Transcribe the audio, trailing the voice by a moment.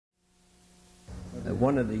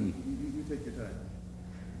one of the... You take your time.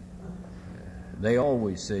 They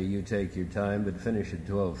always say you take your time, but finish at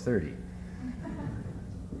 12:30.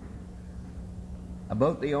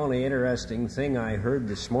 About the only interesting thing I heard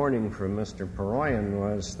this morning from Mr. Peroyan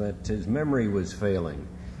was that his memory was failing.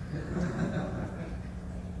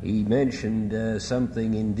 He mentioned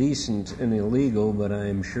something indecent and illegal, but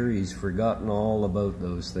I'm sure he's forgotten all about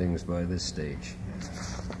those things by this stage.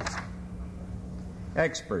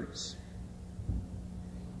 Experts.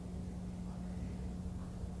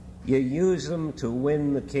 You use them to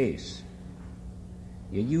win the case.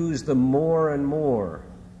 You use them more and more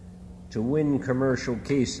to win commercial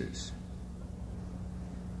cases.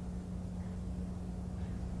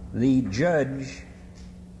 The judge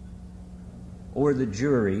or the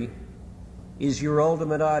jury is your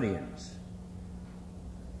ultimate audience.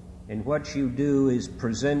 And what you do is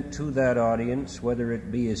present to that audience, whether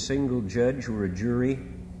it be a single judge or a jury,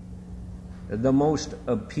 the most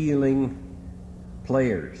appealing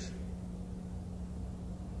players.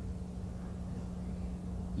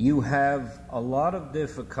 You have a lot of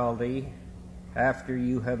difficulty after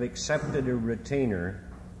you have accepted a retainer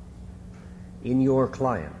in your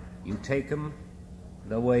client. You take him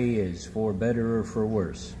the way he is, for better or for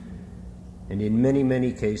worse. And in many,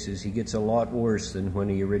 many cases, he gets a lot worse than when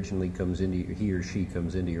he originally he or she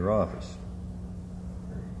comes into your office.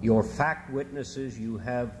 Your fact witnesses, you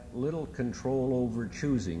have little control over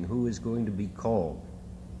choosing who is going to be called.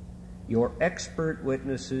 Your expert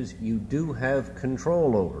witnesses, you do have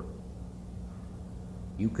control over.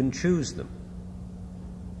 You can choose them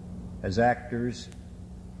as actors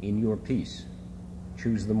in your piece.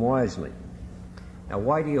 Choose them wisely. Now,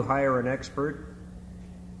 why do you hire an expert?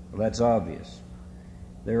 Well, that's obvious.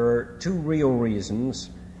 There are two real reasons.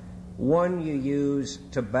 One you use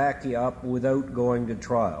to back you up without going to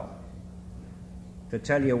trial, to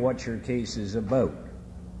tell you what your case is about,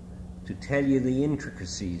 to tell you the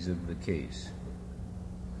intricacies of the case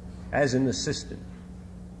as an assistant.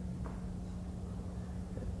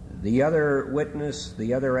 The other witness,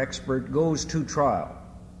 the other expert, goes to trial.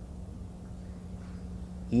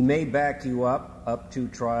 He may back you up to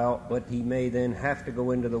trial, but he may then have to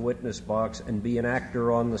go into the witness box and be an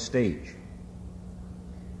actor on the stage.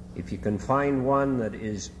 If you can find one that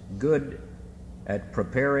is good at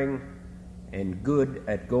preparing and good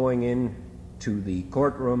at going into the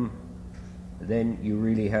courtroom, then you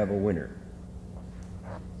really have a winner.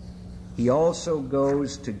 He also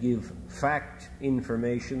goes to give fact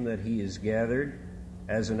information that he has gathered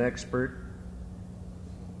as an expert,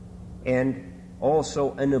 and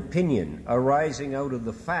also an opinion arising out of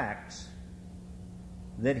the facts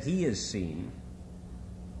that he has seen,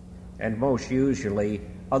 and most usually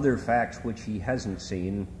other facts which he hasn't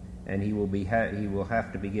seen, and he will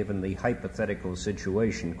have to be given the hypothetical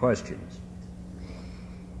situation questions.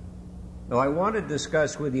 Now, I want to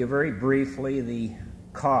discuss with you very briefly the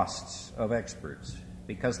costs of experts,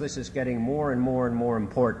 because this is getting more and more and more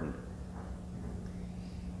important.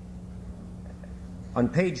 On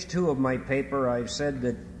page 2 of my paper, I've said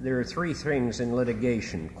that there are three things in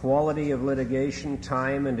litigation: quality of litigation,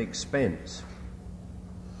 time, and expense.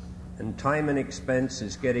 And time and expense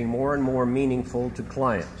is getting more and more meaningful to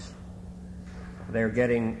clients. They're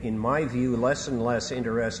getting, in my view, less and less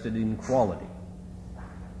interested in quality.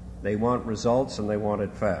 They want results, and they want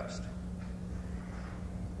it fast.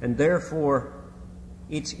 And therefore,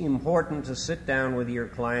 it's important to sit down with your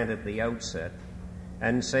client at the outset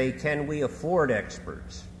and say, can we afford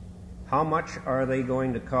experts? How much are they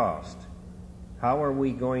going to cost? How are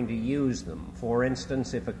we going to use them? For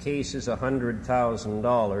instance, if a case is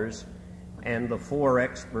 $100,000 and the 4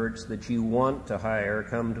 experts that you want to hire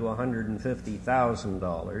come to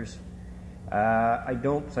 $150,000, I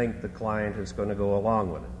don't think the client is going to go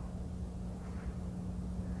along with it.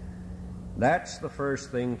 That's the first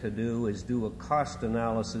thing to do, is do a cost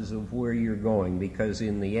analysis of where you're going, because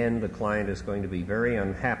in the end the client is going to be very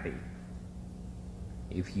unhappy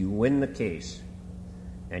if you win the case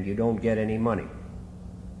and you don't get any money.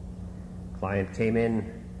 Client came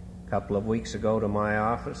in a couple of weeks ago to my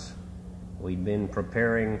office. We'd been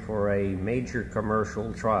preparing for a major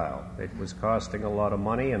commercial trial. It was costing a lot of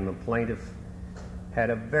money, and the plaintiff had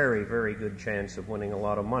a very, very good chance of winning a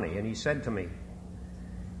lot of money. And he said to me,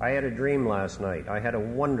 I had a dream last night. I had a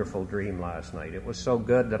wonderful dream last night. It was so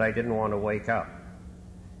good that I didn't want to wake up.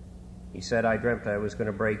 He said, I dreamt I was going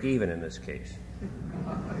to break even in this case.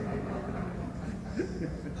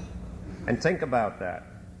 And think about that.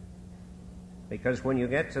 Because when you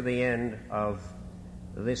get to the end of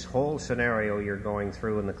this whole scenario you're going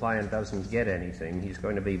through and the client doesn't get anything, he's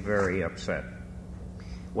going to be very upset.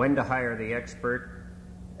 When to hire the expert?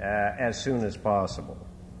 as soon as possible.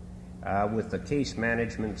 With the case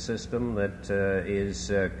management system that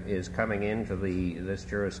is coming into this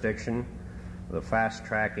jurisdiction, the fast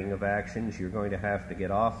tracking of actions, you're going to have to get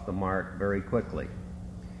off the mark very quickly.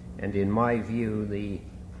 And in my view, the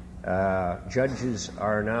judges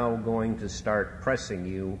are now going to start pressing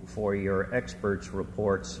you for your experts'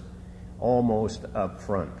 reports almost up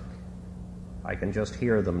front. I can just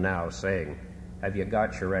hear them now saying, "Have you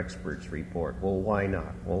got your experts' report?" Well, why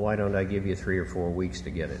not? Well, why don't I give you 3 or 4 weeks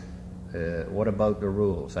to get it? What about the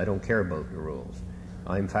rules? I don't care about the rules.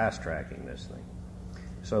 I'm fast-tracking this thing.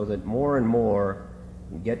 So that more and more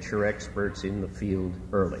get your experts in the field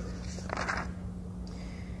early.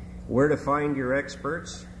 Where to find your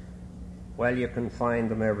experts? Well, you can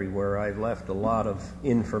find them everywhere. I've left a lot of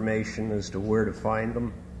information as to where to find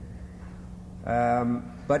them.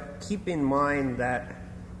 But keep in mind that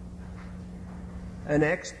an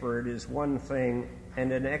expert is one thing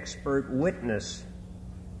and an expert witness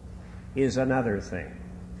is another thing.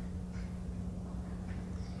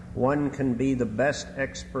 One can be the best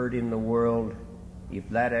expert in the world if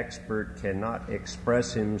that expert cannot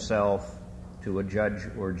express himself to a judge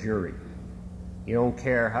or jury. You don't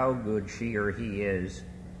care how good she or he is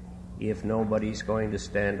if nobody's going to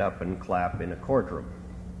stand up and clap in a courtroom.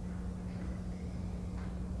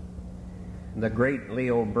 The great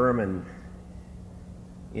Leo Berman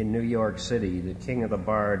in New York City, the king of the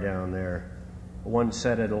bar down there, once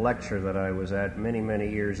said at a lecture that I was at many, many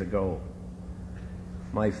years ago,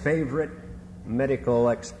 "My favorite medical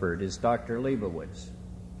expert is Dr. Leibowitz.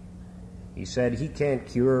 He said he can't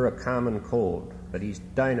cure a common cold, but he's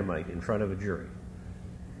dynamite in front of a jury."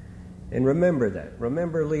 And remember that.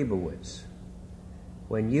 Remember Leibowitz.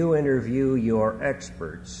 When you interview your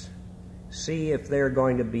experts, see if they're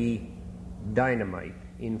going to be dynamite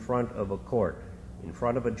in front of a court, in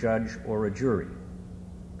front of a judge or a jury.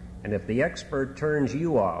 And if the expert turns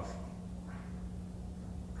you off,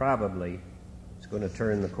 probably it's going to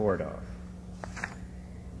turn the court off.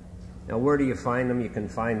 Now, where do you find them? You can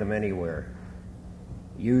find them anywhere.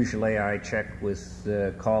 Usually I check with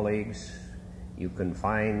colleagues. You can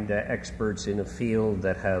find experts in a field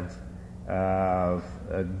that have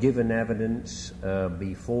given evidence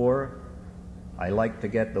before. I like to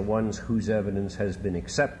get the ones whose evidence has been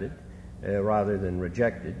accepted rather than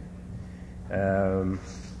rejected.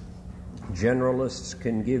 Generalists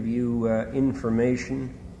can give you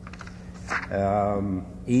information.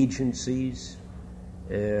 Agencies,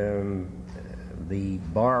 the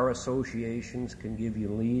bar associations can give you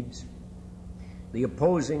leads. The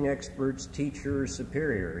opposing expert's teacher or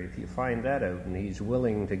superior, if you find that out and he's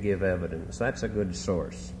willing to give evidence, that's a good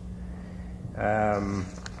source.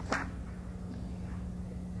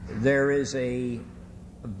 There is a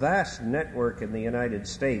vast network in the United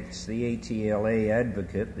States. The ATLA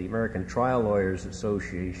Advocate, the American Trial Lawyers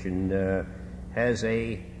Association, has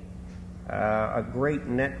a great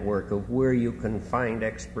network of where you can find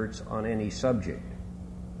experts on any subject.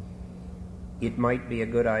 It might be a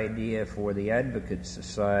good idea for the Advocate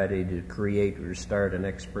Society to create or start an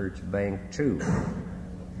experts bank too.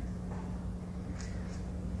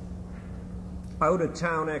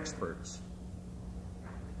 Out-of-town experts.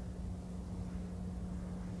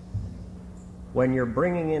 When you're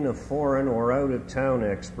bringing in a foreign or out-of-town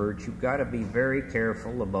expert, you've got to be very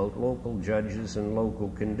careful about local judges and local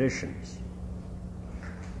conditions.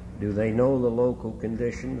 Do they know the local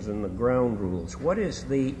conditions and the ground rules? What is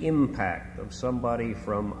the impact of somebody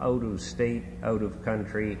from out of state, out of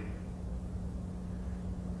country,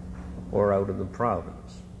 or out of the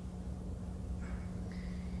province?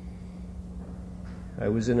 I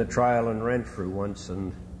was in a trial in Renfrew once,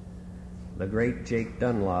 and the great Jake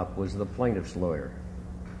Dunlop was the plaintiff's lawyer.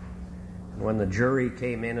 When the jury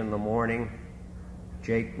came in the morning,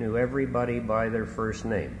 Jake knew everybody by their first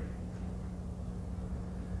name.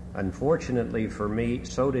 Unfortunately for me,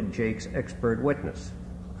 so did Jake's expert witness.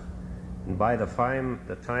 And by the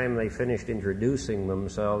time they finished introducing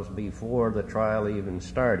themselves before the trial even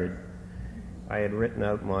started, I had written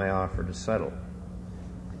out my offer to settle.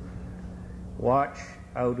 Watch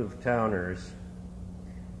out-of-towners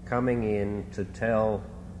coming in to tell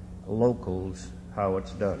locals how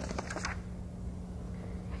it's done.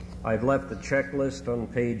 I've left a checklist on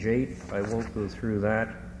page 8. I won't go through that.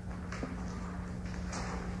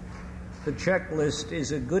 The checklist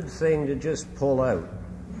is a good thing to just pull out.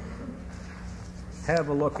 Have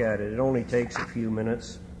a look at it. It only takes a few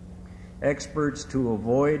minutes. Experts to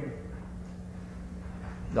avoid: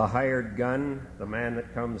 the hired gun, the man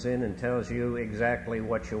that comes in and tells you exactly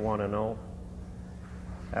what you want to know.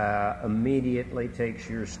 Immediately takes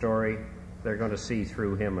your story. They're going to see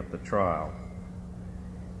through him at the trial.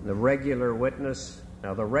 The regular witness,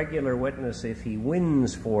 now the regular witness, if he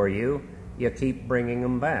wins for you, you keep bringing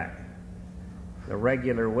him back. The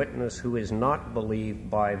regular witness who is not believed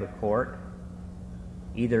by the court,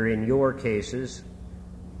 either in your cases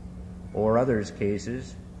or others'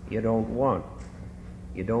 cases, you don't want.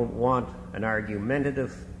 You don't want an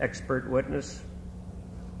argumentative expert witness,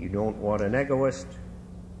 you don't want an egoist,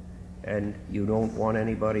 and you don't want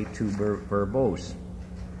anybody too verbose.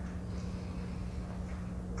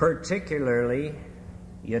 Particularly,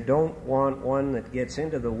 you don't want one that gets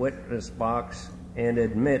into the witness box and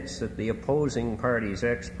admits that the opposing party's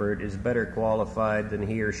expert is better qualified than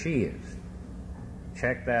he or she is.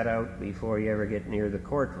 Check that out before you ever get near the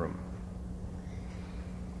courtroom.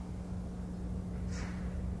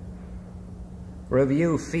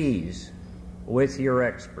 Review fees with your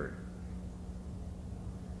expert.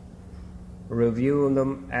 Review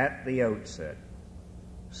them at the outset.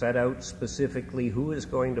 Set out specifically who is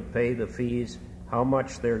going to pay the fees, how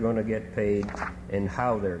much they're going to get paid, and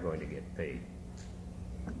how they're going to get paid.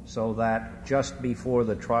 So that just before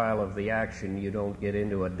the trial of the action, you don't get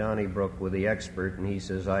into a Donnybrook with the expert and he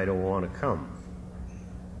says, I don't want to come.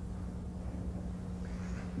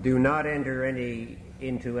 Do not enter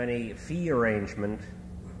into any fee arrangement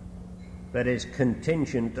that is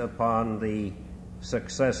contingent upon the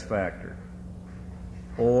success factor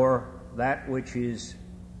or that which is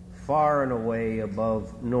far and away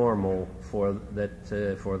above normal for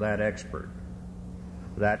that expert,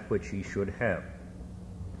 that which he should have.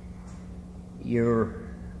 You're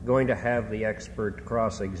going to have the expert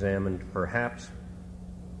cross-examined, perhaps,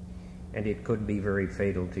 and it could be very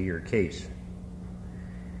fatal to your case.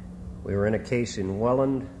 We were in a case in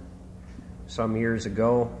Welland some years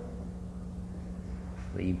ago.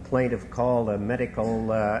 The plaintiff called a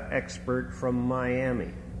medical expert from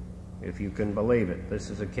Miami, if you can believe it.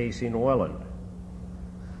 This is a case in Welland.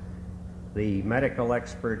 The medical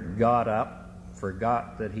expert got up,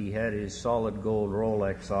 forgot that he had his solid gold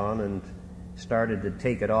Rolex on, and started to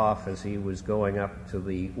take it off as he was going up to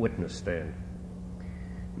the witness stand.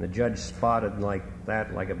 And the judge spotted like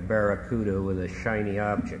a barracuda with a shiny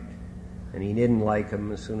object. And he didn't like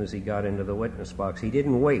him as soon as he got into the witness box. He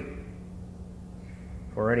didn't wait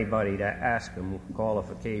for anybody to ask him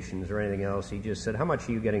qualifications or anything else. He just said, how much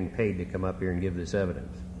are you getting paid to come up here and give this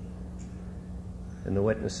evidence? And the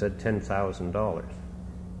witness said $10,000.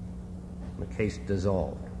 The case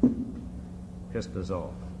dissolved. Just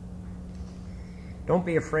dissolved. Don't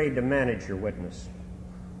be afraid to manage your witness.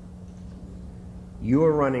 You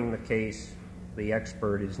are running the case, the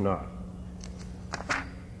expert is not.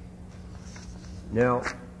 Now,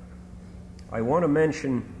 I want to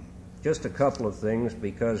mention just a couple of things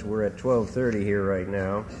because we're at 12:30 here right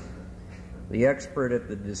now. The expert at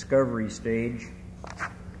the discovery stage,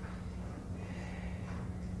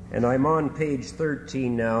 and I'm on page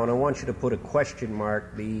 13 now, and I want you to put a question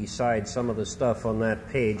mark beside some of the stuff on that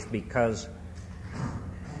page because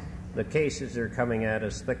the cases are coming at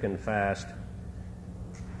us thick and fast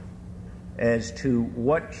as to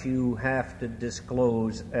what you have to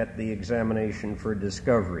disclose at the examination for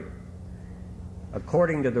discovery.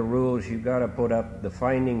 According to the rules, you've got to put up the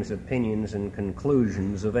findings, opinions, and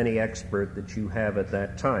conclusions of any expert that you have at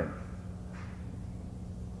that time.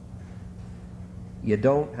 You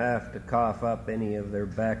don't have to cough up any of their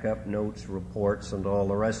backup notes, reports, and all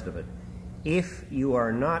the rest of it. If you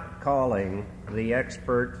are not calling the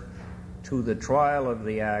expert to the trial of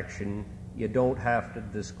the action, you don't have to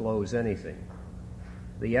disclose anything.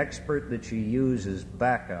 The expert that you use as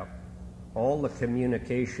backup, all the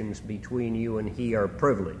communications between you and he are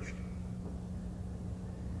privileged.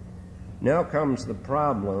 Now comes the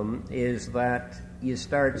problem, is that you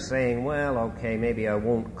start saying, well, okay, maybe I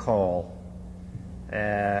won't call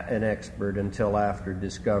an expert until after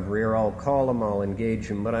discovery, or I'll call him, I'll engage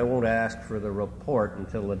him, but I won't ask for the report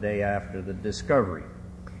until the day after the discovery.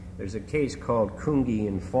 There's a case called Kungi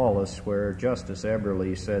and Follis where Justice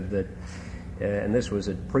Eberly said that, and this was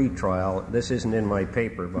at pre-trial, this isn't in my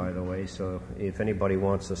paper, by the way, so if anybody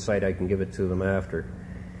wants the cite, I can give it to them after.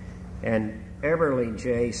 And Eberly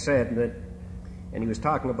J. said that, and he was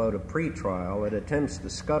talking about a pre-trial, that attempts to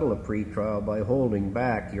scuttle a pre-trial by holding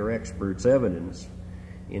back your expert's evidence,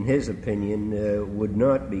 in his opinion, would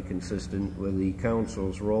not be consistent with the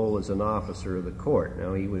counsel's role as an officer of the court.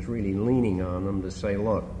 Now, he was really leaning on them to say,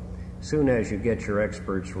 look, as soon as you get your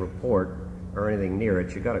expert's report or anything near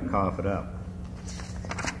it, you got to cough it up.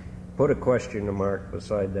 Put a question mark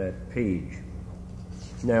beside that page.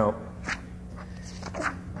 Now,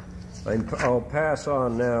 I'll pass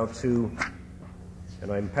on now to,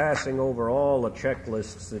 and I'm passing over all the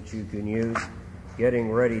checklists that you can use, getting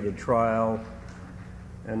ready to trial,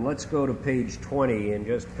 And let's go to page 20 and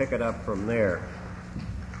just pick it up from there.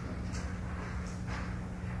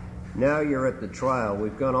 Now you're at the trial.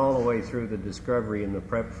 We've gone all the way through the discovery and the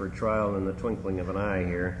prep for trial in the twinkling of an eye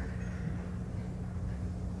here.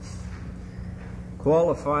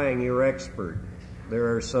 Qualifying your expert.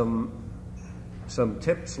 There are some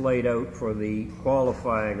tips laid out for the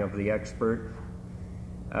qualifying of the expert.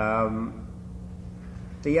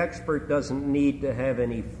 The expert doesn't need to have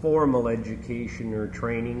any formal education or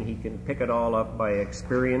training. He can pick it all up by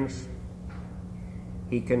experience.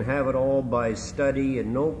 He can have it all by study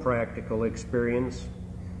and no practical experience.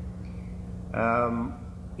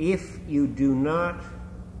 If you do not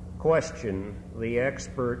question the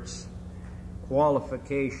expert's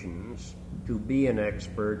qualifications to be an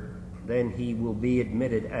expert, then he will be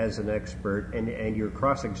admitted as an expert, and your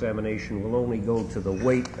cross-examination will only go to the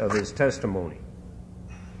weight of his testimony.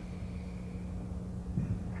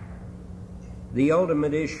 The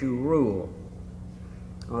ultimate issue rule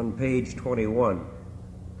on page 21.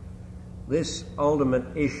 This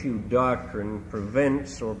ultimate issue doctrine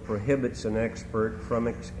prevents or prohibits an expert from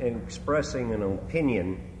expressing an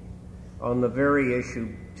opinion on the very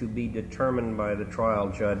issue to be determined by the trial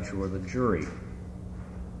judge or the jury.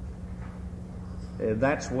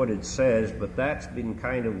 That's what it says, but that's been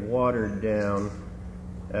kind of watered down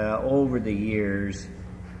over the years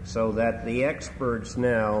so that the experts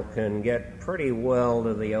now can get pretty well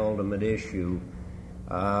to the ultimate issue.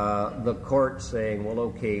 The court saying, well,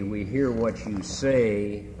 okay, we hear what you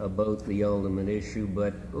say about the ultimate issue,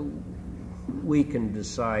 but we can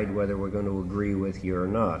decide whether we're going to agree with you or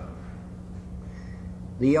not.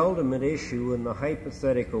 The ultimate issue and the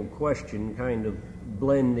hypothetical question kind of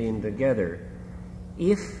blend in together.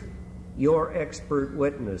 If your expert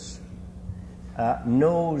witness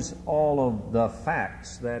knows all of the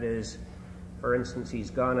facts, that is, for instance, he's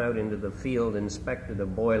gone out into the field, inspected a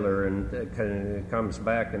boiler, and comes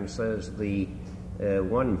back and says the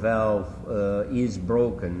one valve is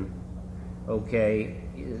broken, okay,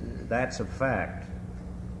 that's a fact.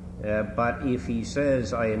 But if he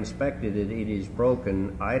says, I inspected it, it is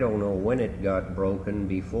broken, I don't know when it got broken,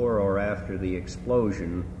 before or after the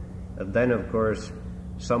explosion, then of course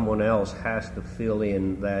someone else has to fill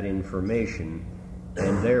in that information,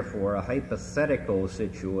 and therefore a hypothetical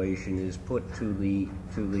situation is put to the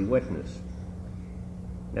witness.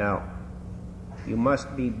 Now, you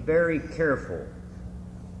must be very careful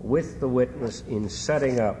with the witness in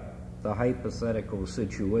setting up the hypothetical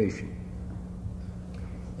situation.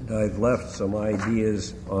 And I've left some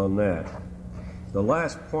ideas on that. The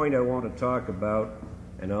last point I want to talk about,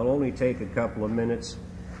 and I'll only take a couple of minutes,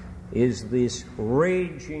 is this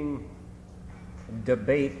raging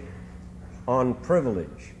debate on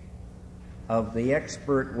privilege of the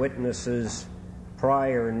expert witness's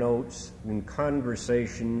prior notes and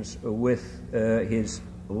conversations with his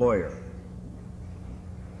lawyer.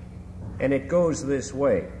 And it goes this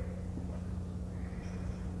way.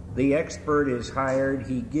 The expert is hired,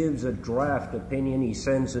 he gives a draft opinion, he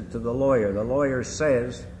sends it to the lawyer. The lawyer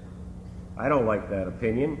says, I don't like that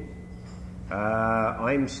opinion.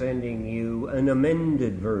 I'm sending you an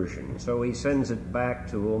amended version. So he sends it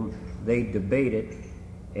back to him, they debate it,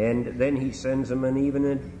 and then he sends him an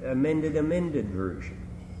amended version,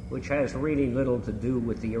 which has really little to do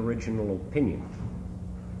with the original opinion.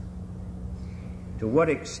 To what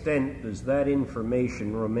extent does that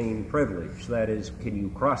information remain privileged? That is, can you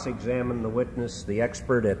cross-examine the witness, the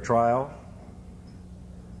expert at trial,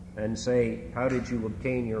 and say, how did you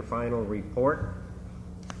obtain your final report?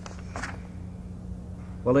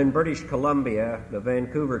 Well, in British Columbia, the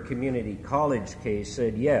Vancouver Community College case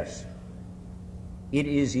said yes. It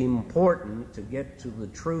is important to get to the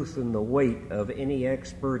truth and the weight of any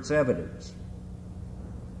expert's evidence,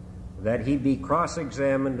 that he be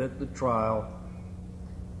cross-examined at the trial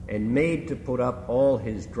and made to put up all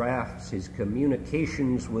his drafts, his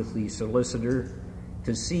communications with the solicitor,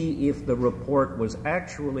 to see if the report was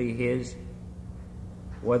actually his,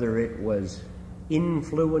 whether it was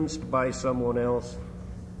influenced by someone else,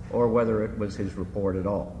 or whether it was his report at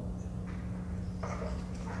all.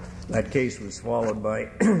 That case was followed by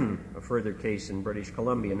a further case in British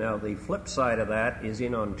Columbia. Now, the flip side of that is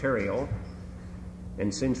in Ontario,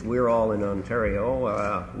 and since we're all in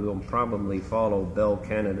Ontario, we'll probably follow Bell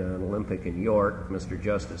Canada and Olympic in York, Mr.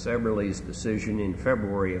 Justice Eberle's decision in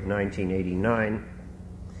February of 1989.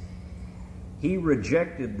 He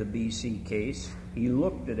rejected the BC case. He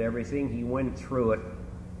looked at everything, he went through it,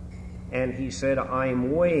 and he said,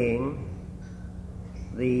 I'm weighing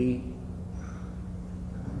the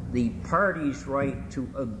party's right to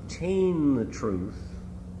obtain the truth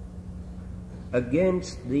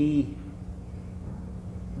against the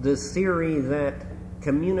the theory that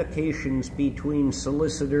communications between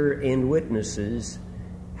solicitor and witnesses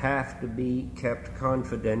have to be kept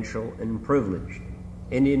confidential and privileged.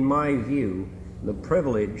 And in my view, the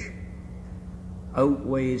privilege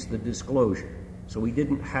outweighs the disclosure. So we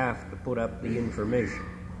didn't have to put up the information.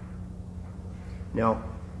 Now,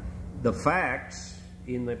 the facts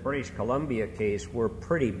in the British Columbia case were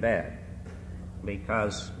pretty bad,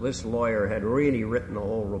 because this lawyer had really written a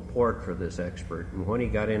whole report for this expert, and when he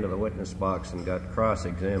got into the witness box and got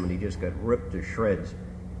cross-examined, he just got ripped to shreds.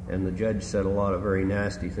 And the judge said a lot of very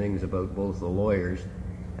nasty things about both the lawyers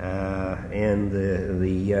and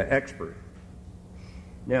the expert.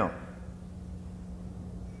 Now,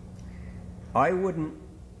 I wouldn't,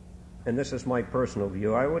 and this is my personal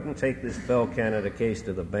view, I wouldn't take this Bell Canada case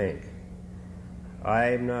to the bank.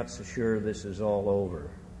 I'm not so sure this is all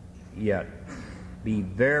over yet. Be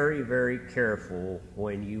very, very careful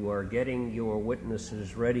when you are getting your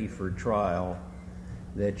witnesses ready for trial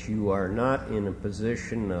that you are not in a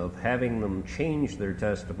position of having them change their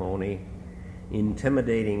testimony,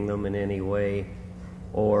 intimidating them in any way,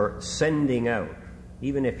 or sending out.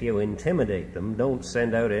 Even if you intimidate them, don't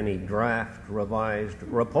send out any draft revised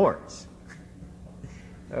reports.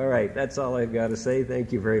 All right, that's all I've got to say.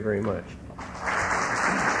 Thank you very, very much.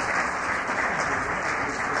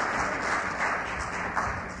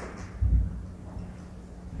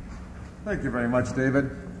 Thank you very much, David.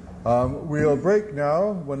 We'll break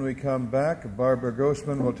now. When we come back, Barbara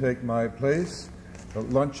Grossman will take my place.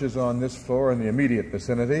 Lunch is on this floor in the immediate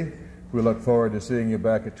vicinity. We look forward to seeing you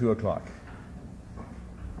back at 2 o'clock.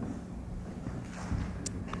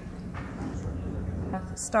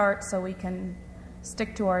 Start so we can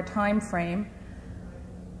stick to our time frame.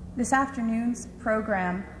 This afternoon's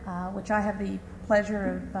program, which I have the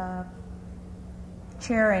pleasure of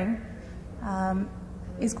chairing,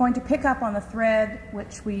 is going to pick up on the thread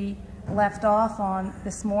which we left off on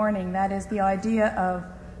this morning. That is the idea of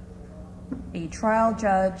a trial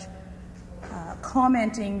judge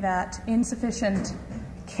commenting that insufficient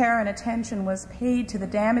care and attention was paid to the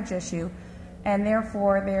damage issue, and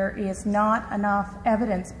therefore there is not enough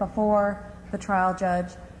evidence before the trial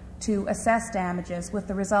judge to assess damages, with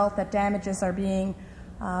the result that damages are being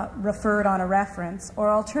referred on a reference,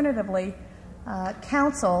 or alternatively,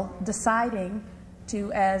 counsel deciding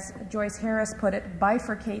to, as Joyce Harris put it,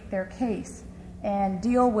 bifurcate their case and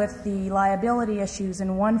deal with the liability issues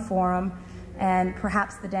in one forum and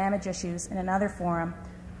perhaps the damage issues in another forum.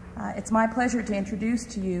 It's my pleasure to introduce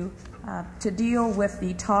to you to deal with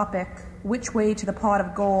the topic, which way to the pot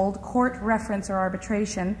of gold, court, reference, or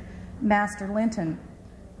arbitration, Master Linton.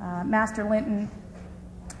 Master Linton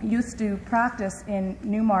used to practice in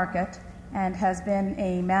Newmarket and has been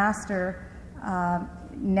a master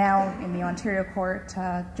now in the Ontario Court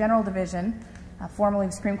General Division, formerly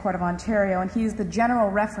the Supreme Court of Ontario, and he's the general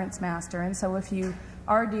reference master. And so if you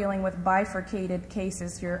are dealing with bifurcated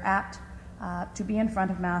cases, you're apt to be in front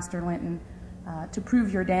of Master Linton to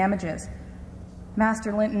prove your damages.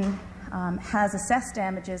 Master Linton has assessed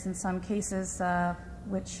damages in some cases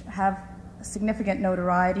which have significant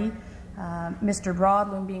notoriety, Mr.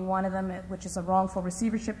 Broadloom being one of them, which is a wrongful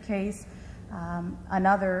receivership case.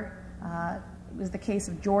 Another was the case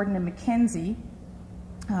of Jordan and McKenzie,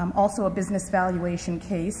 also a business valuation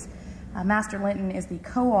case. Master Linton is the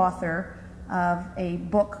co-author of a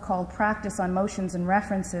book called Practice on Motions and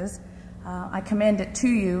References. I commend it to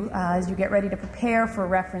you as you get ready to prepare for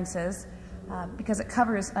references, because it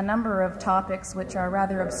covers a number of topics which are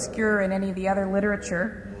rather obscure in any of the other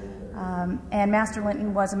literature. And Master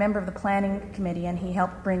Linton was a member of the planning committee, and he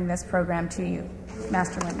helped bring this program to you.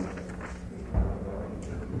 Master Linton.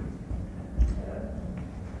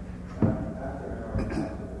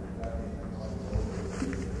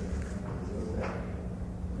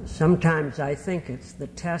 Sometimes I think it's the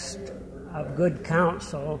test of good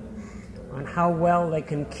counsel on how well they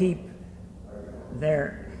can keep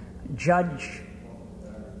their judge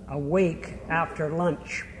awake after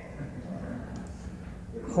lunch.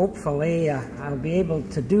 Hopefully, I'll be able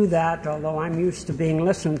to do that, although I'm used to being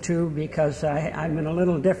listened to because I'm in a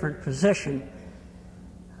little different position.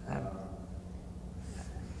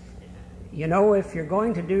 You know, if you're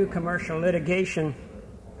going to do commercial litigation,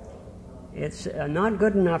 it's not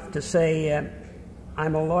good enough to say,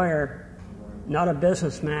 I'm a lawyer, not a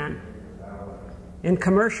businessman. In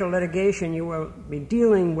commercial litigation, you will be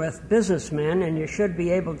dealing with businessmen, and you should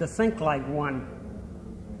be able to think like one.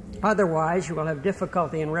 Otherwise, you will have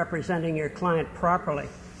difficulty in representing your client properly.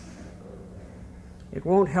 It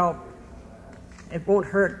won't help. It won't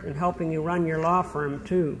hurt in helping you run your law firm,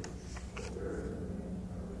 too.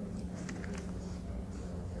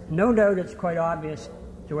 No doubt it's quite obvious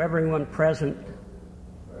to everyone present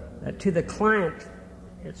that to the client,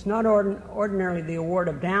 it's not ordinarily the award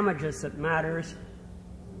of damages that matters,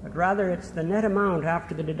 but rather it's the net amount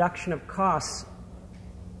after the deduction of costs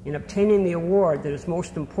in obtaining the award that is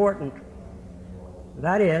most important.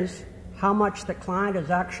 That is, how much the client is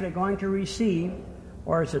actually going to receive,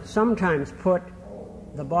 or as it's sometimes put,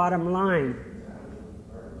 the bottom line.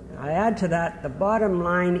 I add to that the bottom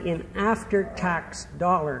line in after-tax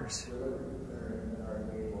dollars.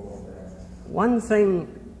 One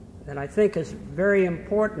thing that I think is very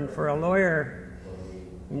important for a lawyer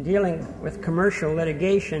in dealing with commercial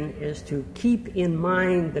litigation is to keep in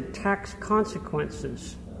mind the tax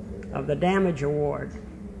consequences of the damage award,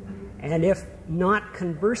 and if not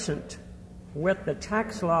conversant with the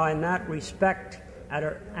tax law in that respect at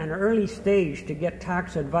an early stage, to get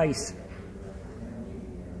tax advice.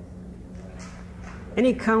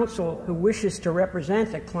 Any counsel who wishes to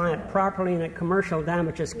represent a client properly in a commercial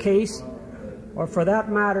damages case, or for that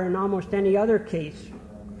matter in almost any other case,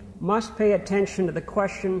 must pay attention to the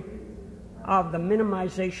question of the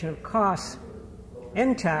minimization of costs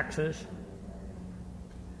and taxes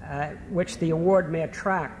which the award may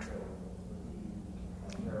attract.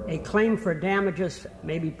 A claim for damages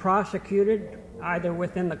may be prosecuted either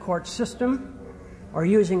within the court system or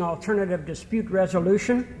using alternative dispute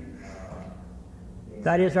resolution,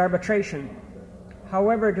 that is, arbitration.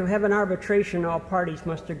 However, to have an arbitration, all parties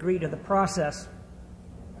must agree to the process.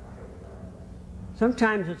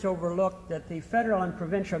 Sometimes it's overlooked that the federal and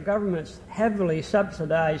provincial governments heavily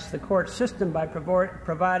subsidize the court system by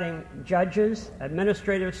providing judges,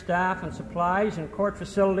 administrative staff, and supplies in court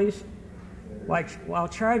facilities, while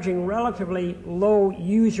charging relatively low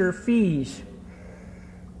user fees.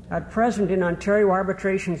 At present in Ontario,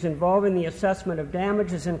 arbitrations involving the assessment of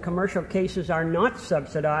damages in commercial cases are not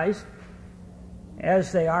subsidized,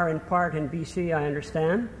 as they are in part in BC, I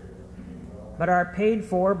understand, but are paid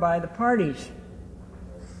for by the parties.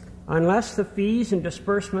 Unless the fees and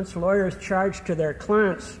disbursements lawyers charge to their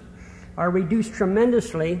clients are reduced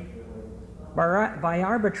tremendously by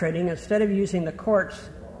arbitrating instead of using the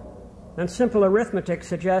courts, then simple arithmetic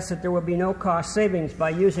suggests that there will be no cost savings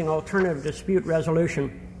by using alternative dispute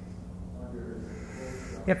resolution.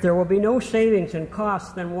 If there will be no savings in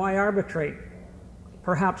costs, then why arbitrate?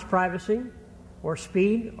 Perhaps privacy, or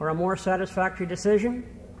speed, or a more satisfactory decision?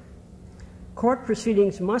 Court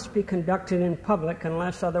proceedings must be conducted in public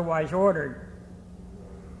unless otherwise ordered.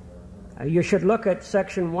 You should look at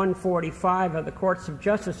Section 145 of the Courts of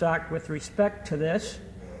Justice Act with respect to this,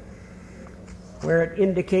 where it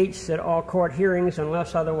indicates that all court hearings,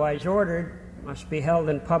 unless otherwise ordered, must be held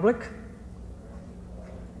in public.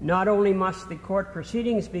 Not only must the court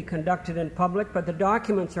proceedings be conducted in public, but the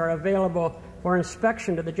documents are available for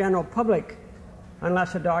inspection to the general public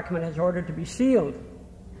unless a document is ordered to be sealed.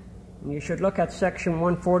 And you should look at Section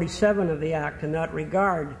 147 of the Act in that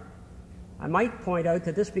regard. I might point out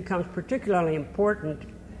that this becomes particularly important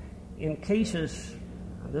in cases,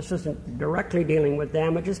 this isn't directly dealing with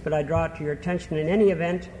damages, but I draw it to your attention in any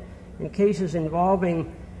event, in cases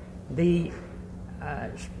involving the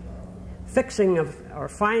fixing of or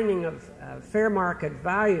finding of fair market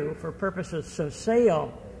value for purposes of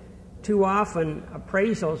sale. Too often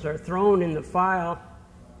appraisals are thrown in the file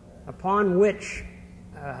upon which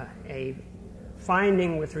a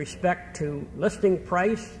finding with respect to listing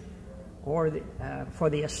price or for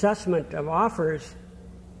the assessment of offers,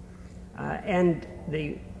 and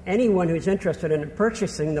anyone who's interested in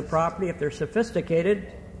purchasing the property, if they're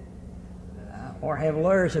sophisticated or have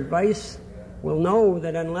lawyers' advice, will know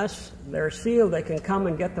that unless they're sealed, they can come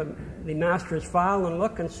and get the master's file and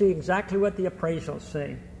look and see exactly what the appraisals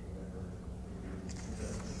say.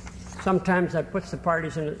 Sometimes that puts the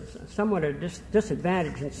parties in somewhat a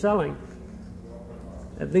disadvantage in selling,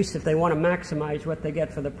 at least if they want to maximize what they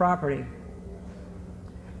get for the property.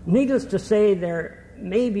 Needless to say, there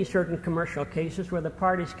may be certain commercial cases where the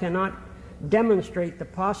parties cannot demonstrate the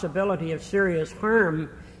possibility of serious harm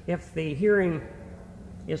if the hearing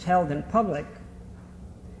is held in public,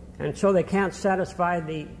 and so they can't satisfy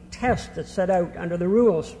the test that's set out under the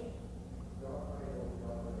rules.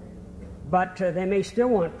 But they may still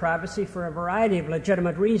want privacy for a variety of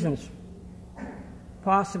legitimate reasons.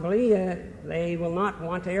 Possibly they will not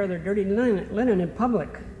want to air their dirty linen in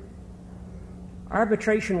public.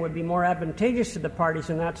 Arbitration would be more advantageous to the parties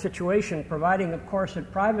in that situation, providing, of course,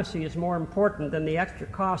 that privacy is more important than the extra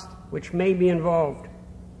cost which may be involved.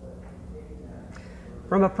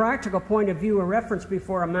 From a practical point of view, a reference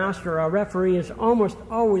before a master or a referee is almost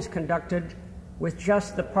always conducted with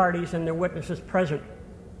just the parties and their witnesses present.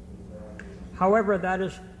 However, that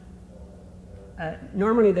is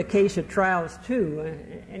normally the case at trials too,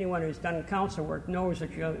 anyone who's done counsel work knows that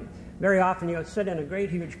very often you'll sit in a great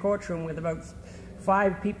huge courtroom with about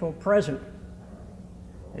 5 people present.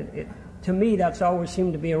 To me, that's always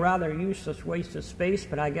seemed to be a rather useless waste of space,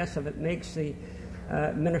 but I guess if it makes the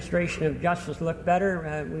administration of justice look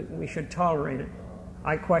better, we should tolerate it.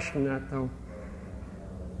 I question that, though.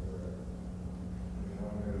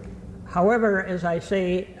 However, as I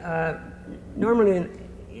say, normally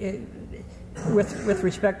with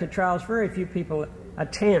respect to trials, very few people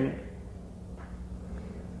attend.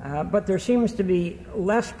 But there seems to be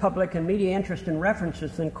less public and media interest in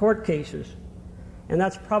references than court cases. And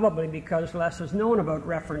that's probably because less is known about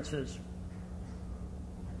references.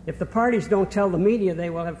 If the parties don't tell the media, they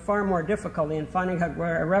will have far more difficulty in finding out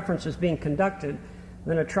where a reference is being conducted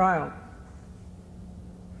than a trial.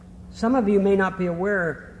 Some of you may not be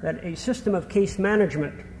aware that a system of case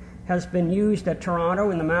management has been used at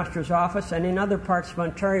Toronto in the Master's Office and in other parts of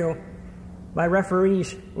Ontario by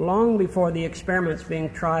referees long before the experiments being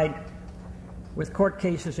tried with court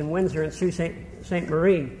cases in Windsor and Sault Ste.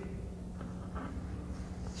 Marie.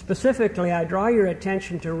 Specifically, I draw your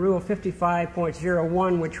attention to Rule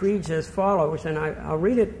 55.01, which reads as follows, and I'll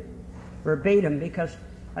read it verbatim because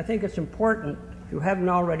I think it's important, if you haven't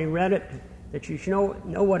already read it, that you should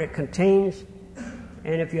know what it contains,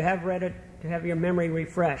 and if you have read it, to have your memory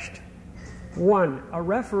refreshed. 1. A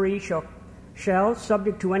referee shall,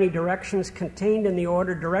 subject to any directions contained in the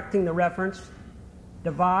order directing the reference,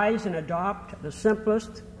 devise and adopt the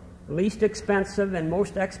simplest, least expensive, and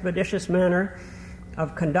most expeditious manner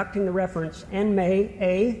of conducting the reference, and may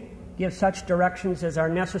A, give such directions as are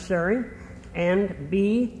necessary, and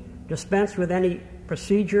B, dispense with any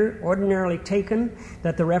procedure ordinarily taken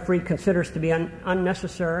that the referee considers to be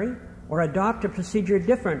unnecessary, or adopt a procedure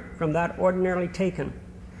different from that ordinarily taken.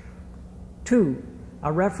 2.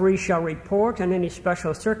 A referee shall report on any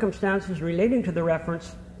special circumstances relating to the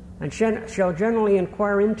reference and shall generally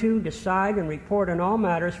inquire into, decide, and report on all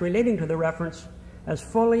matters relating to the reference as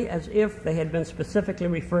fully as if they had been specifically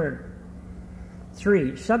referred.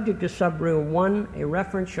 3. Subject to Sub-Rule 1, a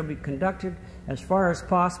reference shall be conducted as far as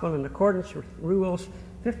possible in accordance with Rules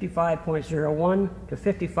 55.01 to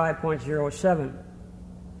 55.07.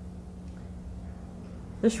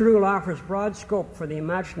 This rule offers broad scope for the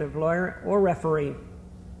imaginative lawyer or referee.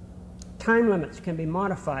 Time limits can be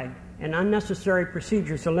modified and unnecessary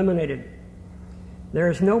procedures eliminated.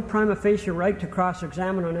 There is no prima facie right to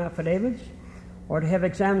cross-examine on affidavits or to have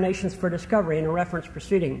examinations for discovery in a reference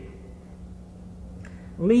proceeding.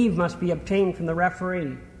 Leave must be obtained from the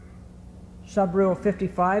referee. Sub-Rule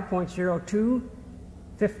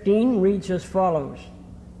 55.02(15) reads as follows.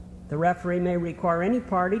 The referee may require any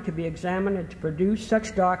party to be examined and to produce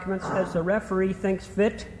such documents as the referee thinks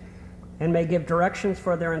fit and may give directions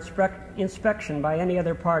for their inspection by any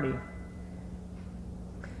other party.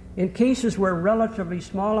 In cases where relatively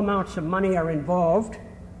small amounts of money are involved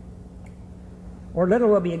or little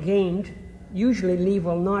will be gained, usually leave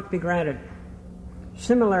will not be granted.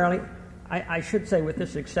 Similarly, I should say with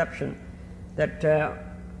this exception, that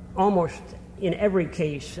almost in every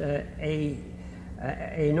case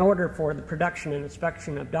an order for the production and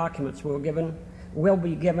inspection of documents will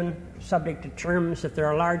be given subject to terms. If there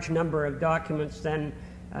are a large number of documents, then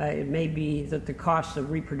it may be that the cost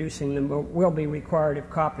of reproducing them will be required if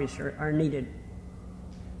copies are needed.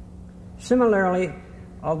 Similarly,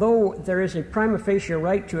 although there is a prima facie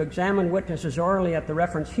right to examine witnesses orally at the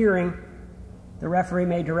reference hearing, the referee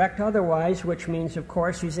may direct otherwise, which means, of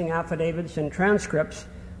course, using affidavits and transcripts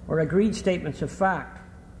or agreed statements of fact.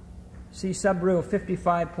 See Sub-Rule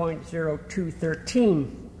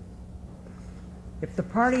 55.02(13). If the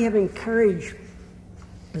party having courage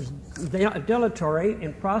is dilatory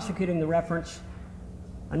in prosecuting the reference,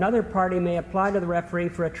 another party may apply to the referee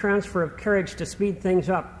for a transfer of carriage to speed things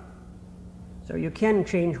up. So you can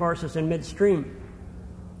change horses in midstream.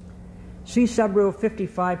 See Sub-Rule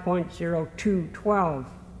 55.02(12).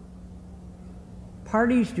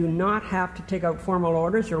 Parties do not have to take out formal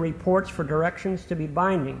orders or reports for directions to be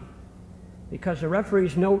binding, because the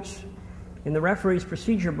referee's notes in the referee's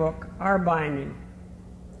procedure book are binding.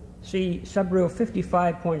 See Sub-Rule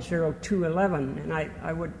 55.02(11). And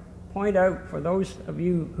I would point out for those of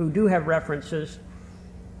you who do have references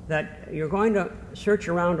that you're going to search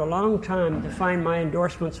around a long time to find my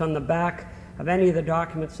endorsements on the back of any of the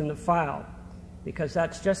documents in the file, because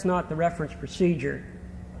that's just not the reference procedure.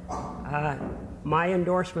 My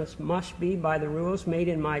endorsements must be by the rules made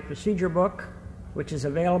in my procedure book, which is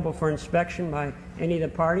available for inspection by any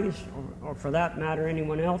of the parties, or for that matter,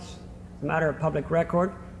 anyone else. It's a matter of public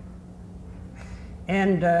record.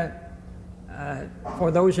 And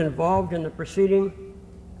for those involved in the proceeding,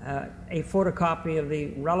 a photocopy of the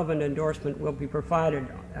relevant endorsement will be provided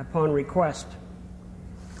upon request.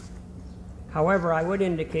 However, I would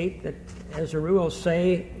indicate that, as the rules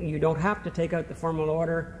say, you don't have to take out the formal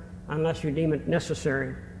order unless you deem it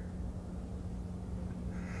necessary.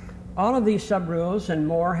 All of these sub-rules and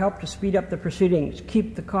more help to speed up the proceedings,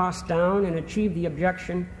 keep the costs down, and achieve the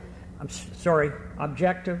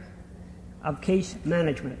objective of case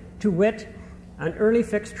management, to wit, an early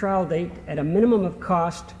fixed trial date at a minimum of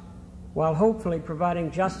cost while hopefully providing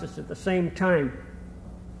justice at the same time.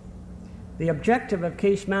 The objective of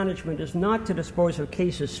case management is not to dispose of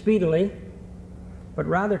cases speedily, but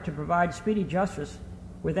rather to provide speedy justice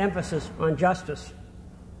with emphasis on justice.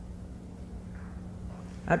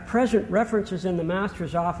 At present, references in the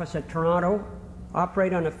Master's office at Toronto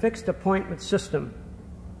operate on a fixed appointment system,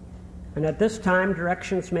 and at this time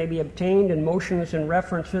directions may be obtained and motions and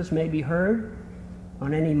references may be heard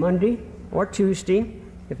on any Monday or Tuesday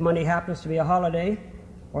if Monday happens to be a holiday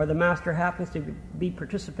or the Master happens to be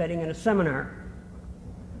participating in a seminar.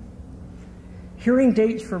 Hearing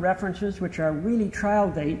dates for references, which are really trial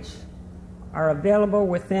dates, are available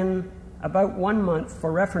within about 1 month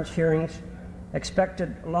for reference hearings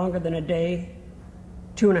expected longer than a day,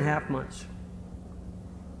 2.5 months.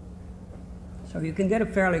 So you can get a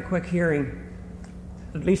fairly quick hearing,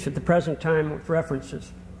 at least at the present time, with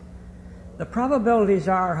references. The probabilities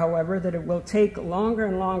are, however, that it will take longer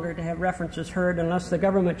and longer to have references heard unless the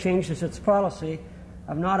government changes its policy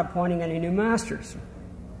of not appointing any new masters.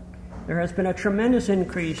 There has been a tremendous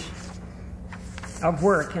increase of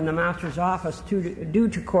work in the Master's office due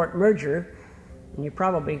to court merger, and you're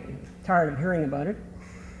probably tired of hearing about it,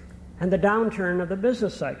 and the downturn of the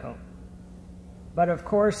business cycle. But of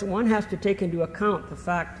course, one has to take into account the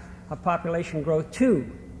fact of population growth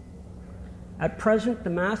too. At present, the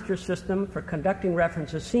Master system for conducting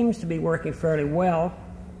references seems to be working fairly well.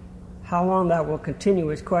 How long that will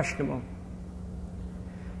continue is questionable.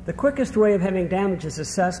 The quickest way of having damages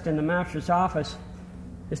assessed in the Master's office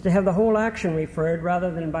is to have the whole action referred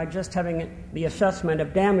rather than by just having the assessment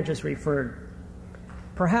of damages referred.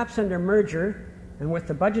 Perhaps under merger, and with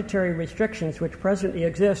the budgetary restrictions which presently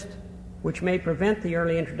exist, which may prevent the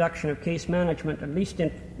early introduction of case management, at least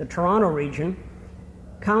in the Toronto region,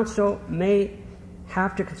 Council may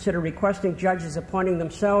have to consider requesting judges appointing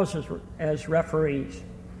themselves as referees.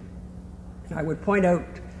 I would point out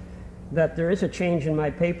that there is a change in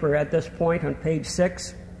my paper at this point on page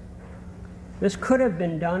 6. This could have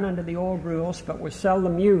been done under the old rules, but was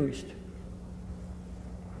seldom used.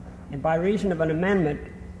 And by reason of an amendment,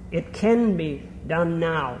 it can be done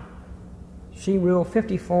now. See Rule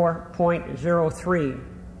 54.03.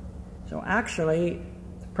 So actually,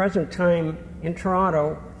 at the present time in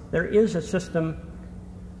Toronto, there is a system,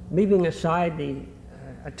 leaving aside the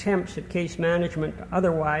attempts at case management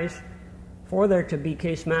otherwise, for there to be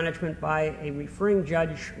case management by a referring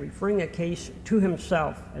judge referring a case to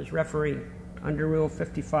himself as referee under Rule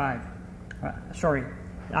 55. Actually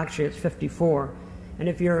it's 54. And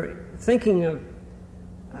if you're thinking of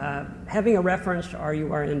having a reference or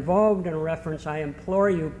you are involved in a reference, I implore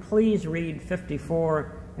you, please read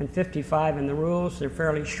 54 and 55 in the rules. They're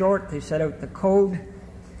fairly short. They set out the code,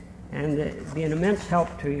 and it'd be an immense help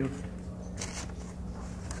to you.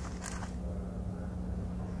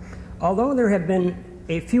 Although there have been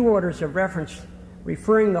a few orders of reference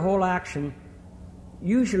referring the whole action,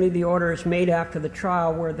 usually the order is made after the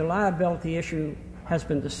trial where the liability issue has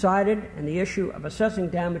been decided and the issue of assessing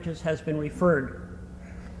damages has been referred.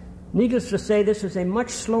 Needless to say, this is a much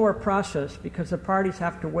slower process because the parties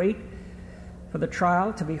have to wait for the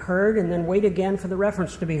trial to be heard and then wait again for the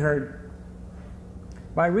reference to be heard.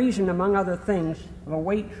 By reason, among other things, of a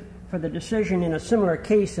wait for the decision in a similar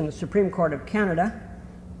case in the Supreme Court of Canada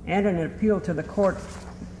and an appeal to the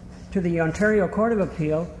Ontario Court of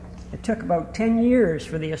Appeal, it took about 10 years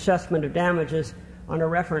for the assessment of damages on a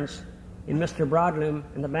reference in Mr. Broadloom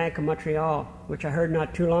and the Bank of Montreal, which I heard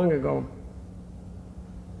not too long ago.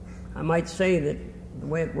 I might say that the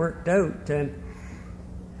way it worked out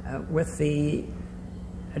with the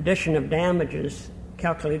addition of damages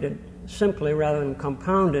calculated simply rather than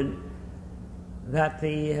compounded, that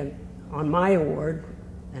on my award,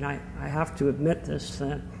 and I have to admit this,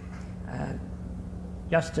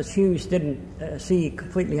 Justice Hughes didn't see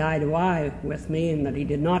completely eye to eye with me and that he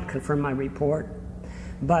did not confirm my report.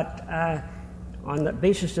 But on the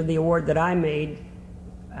basis of the award that I made,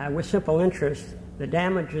 with simple interest, the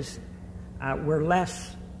damages were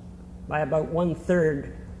less by about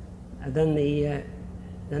 1/3 than the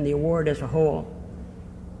award as a whole.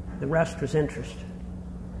 The rest was interest.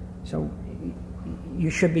 So you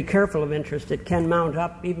should be careful of interest. It can mount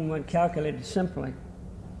up even when calculated simply.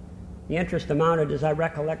 The interest amounted, as I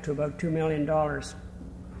recollect, to about $2 million.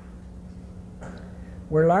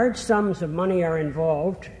 Where large sums of money are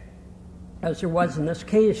involved, as there was in this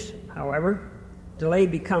case, however, delay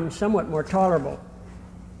becomes somewhat more tolerable.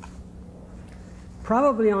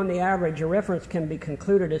 Probably on the average, a reference can be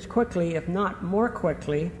concluded as quickly, if not more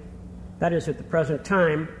quickly, that is at the present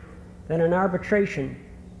time, than an arbitration.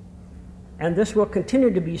 And this will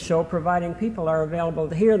continue to be so, providing people are available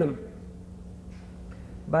to hear them.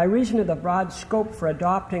 By reason of the broad scope for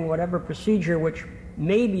adopting whatever procedure which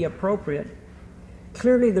may be appropriate,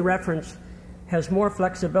 clearly the reference has more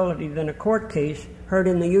flexibility than a court case heard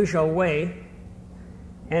in the usual way,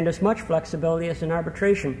 and as much flexibility as an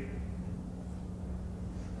arbitration.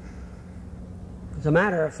 As a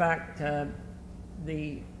matter of fact,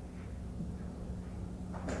 the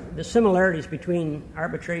similarities between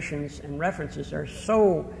arbitrations and references are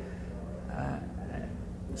so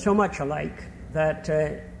much alike that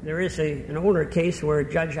there is an older case where a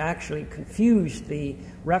judge actually confused the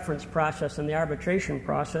reference process and the arbitration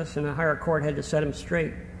process, and a higher court had to set him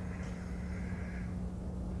straight.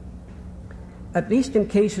 At least in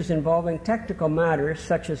cases involving technical matters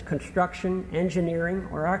such as construction, engineering,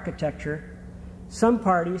 or architecture, some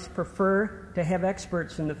parties prefer to have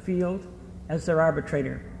experts in the field as their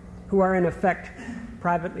arbitrator, who are in effect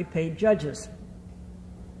privately paid judges.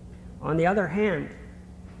 On the other hand,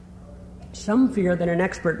 some fear that an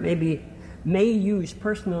expert may use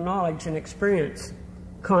personal knowledge and experience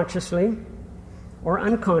consciously or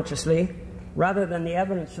unconsciously rather than the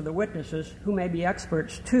evidence of the witnesses, who may be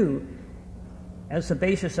experts too, as the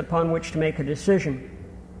basis upon which to make a decision.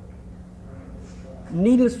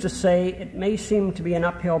 Needless to say, it may seem to be an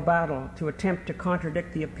uphill battle to attempt to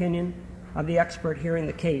contradict the opinion of the expert hearing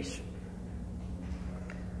the case.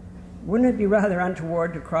 Wouldn't it be rather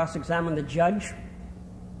untoward to cross-examine the judge?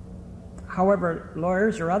 However,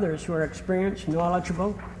 lawyers or others who are experienced,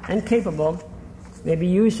 knowledgeable, and capable may be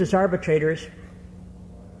used as arbitrators,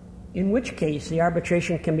 in which case the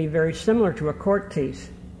arbitration can be very similar to a court case,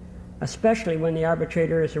 especially when the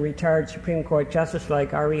arbitrator is a retired Supreme Court justice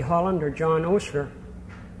like R.E. Holland or John Osler.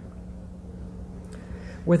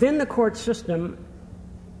 Within the court system,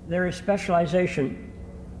 there is specialization.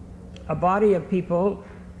 A body of people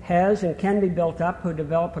has and can be built up who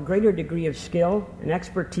develop a greater degree of skill and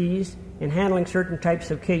expertise in handling certain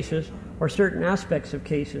types of cases or certain aspects of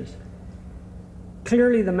cases.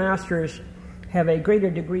 Clearly, the masters have a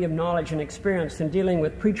greater degree of knowledge and experience in dealing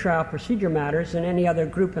with pretrial procedure matters than any other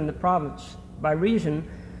group in the province, by reason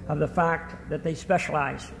of the fact that they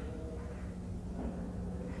specialize.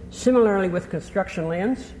 Similarly with construction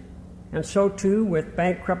liens, and so too with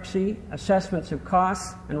bankruptcy, assessments of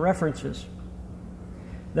costs, and references.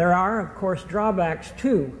 There are, of course, drawbacks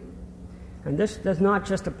too, and this does not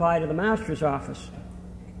just apply to the master's office,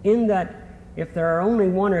 in that if there are only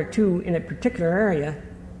one or two in a particular area,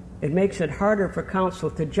 it makes it harder for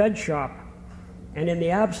counsel to judge shop, and in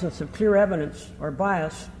the absence of clear evidence or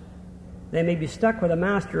bias, they may be stuck with a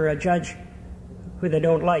master or a judge who they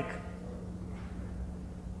don't like.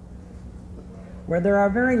 Where there are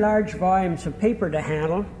very large volumes of paper to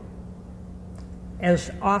handle,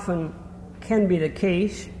 as often can be the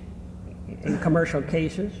case in commercial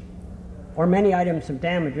cases, or many items of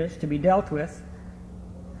damages to be dealt with,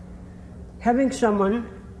 having someone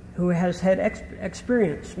who has had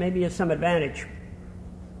experience may be of some advantage.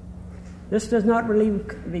 This does not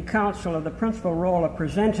relieve the counsel of the principal role of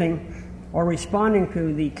presenting or responding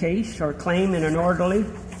to the case or claim in an orderly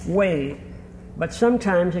way, but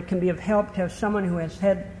sometimes it can be of help to have someone who has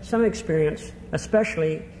had some experience,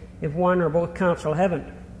 especially if one or both counsel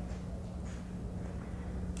haven't.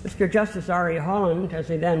 Mr. Justice R.E. Holland, as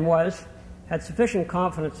he then was, had sufficient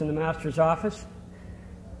confidence in the master's office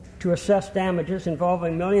to assess damages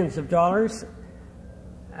involving millions of dollars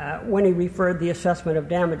when he referred the assessment of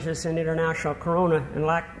damages in international corona and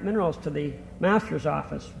lac minerals to the master's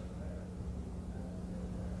office.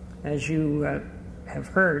 As you have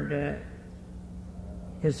heard,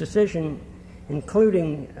 his decision,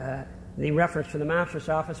 including the reference to the master's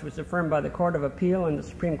office, was affirmed by the Court of Appeal and the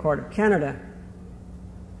Supreme Court of Canada.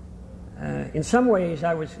 In some ways,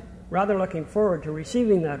 I was rather looking forward to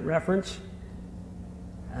receiving that reference.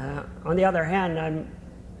 On the other hand,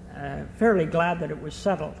 I'm fairly glad that it was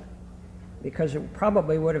settled, because it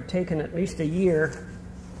probably would have taken at least a year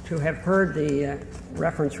to have heard the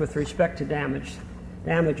reference with respect to damages.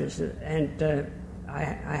 And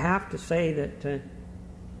I have to say that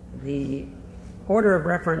the order of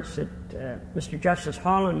reference that Mr. Justice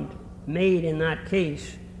Holland made in that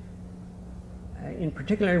case, in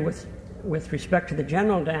particular with with respect to the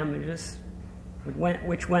general damages,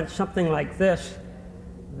 which went something like this,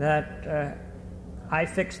 that I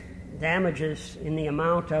fixed damages in the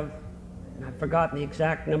amount of, I've forgotten the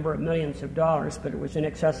exact number of millions of dollars, but it was in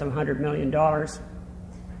excess of $100 million.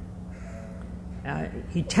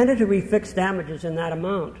 He tentatively fixed damages in that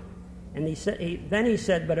amount. And then he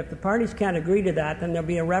said, but if the parties can't agree to that, then there'll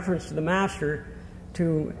be a reference to the master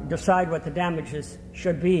to decide what the damages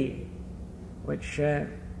should be, which,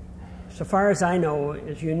 so far as I know,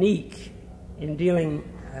 is unique in dealing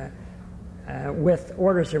with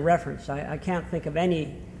orders of reference. I can't think of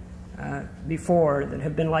any before that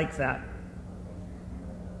have been like that.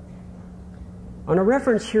 On a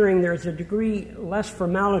reference hearing, there's a degree less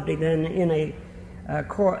formality than in a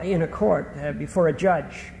court before a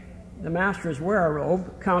judge. The masters wear a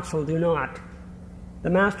robe, counsel do not. The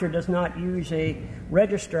master does not use a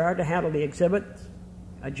registrar to handle the exhibit.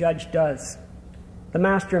 A judge does. The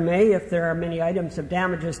master may, if there are many items of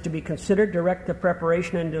damages to be considered, direct the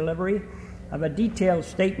preparation and delivery of a detailed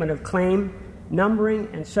statement of claim, numbering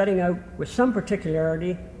and setting out with some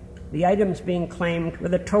particularity the items being claimed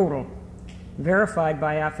with a total, verified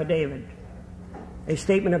by affidavit. A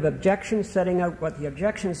statement of objections setting out what the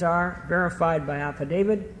objections are, verified by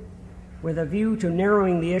affidavit, with a view to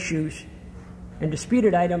narrowing the issues and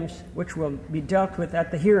disputed items which will be dealt with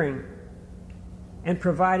at the hearing, and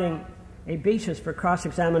providing a basis for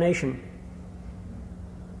cross-examination.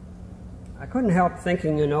 I couldn't help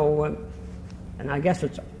thinking, and I guess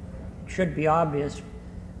it should be obvious,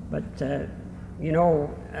 but,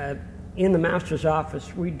 in the master's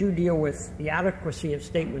office, we do deal with the adequacy of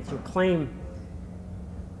statements of claim.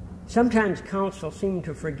 Sometimes counsel seem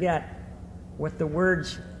to forget what the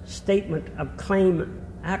words statement of claim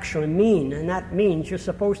actually mean, and that means you're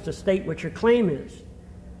supposed to state what your claim is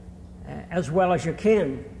as well as you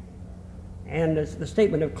can. And as the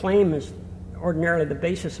statement of claim is ordinarily the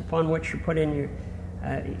basis upon which you put in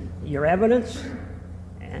your evidence,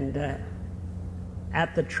 and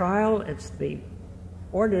at the trial, it's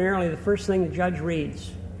ordinarily the first thing the judge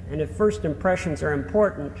reads. And if first impressions are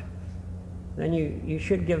important, then you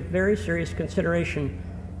should give very serious consideration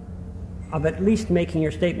of at least making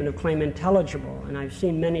your statement of claim intelligible, and I've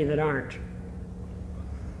seen many that aren't.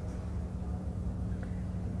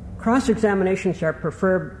 Cross-examinations are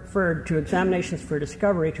preferred to examinations for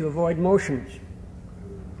discovery to avoid motions.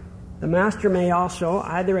 The master may also,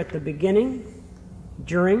 either at the beginning,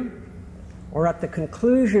 during, or at the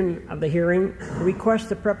conclusion of the hearing, request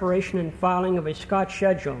the preparation and filing of a Scotch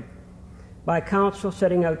schedule by counsel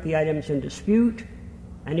setting out the items in dispute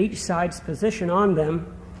and each side's position on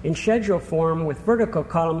them in schedule form with vertical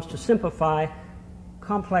columns to simplify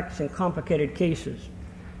complex and complicated cases.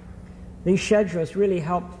 These schedules really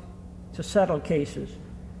help to settle cases.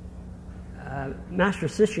 Master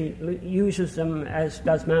Sishy uses them, as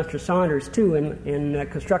does Master Saunders too, in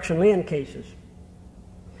construction land cases.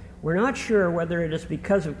 We're not sure whether it is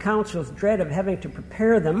because of counsel's dread of having to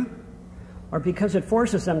prepare them or because it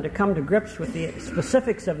forces them to come to grips with the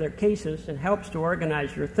specifics of their cases and helps to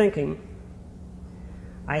organize their thinking.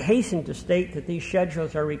 I hasten to state that these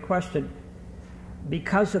schedules are requested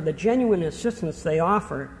because of the genuine assistance they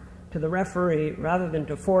offer to the referee rather than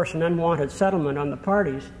to force an unwanted settlement on the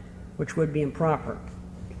parties, which would be improper.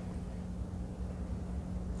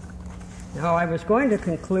 Now, I was going to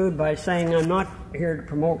conclude by saying I'm not here to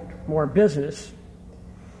promote more business,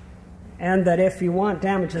 and that if you want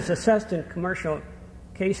damages assessed in commercial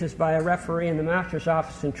cases by a referee in the master's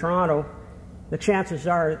office in Toronto, the chances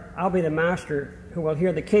are I'll be the master who will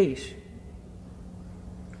hear the case.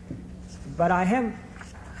 But I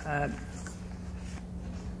have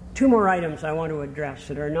two more items I want to address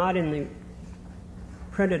that are not in the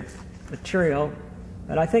printed material,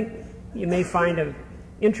 but I think you may find of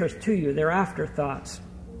interest to you. They're afterthoughts.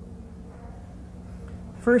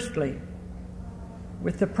 Firstly,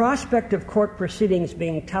 with the prospect of court proceedings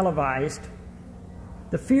being televised,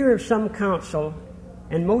 the fear of some counsel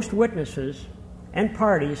and most witnesses and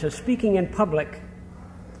parties of speaking in public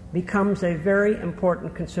becomes a very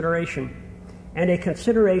important consideration, and a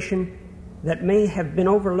consideration that may have been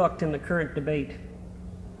overlooked in the current debate.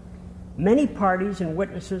 Many parties and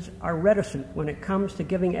witnesses are reticent when it comes to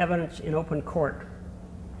giving evidence in open court.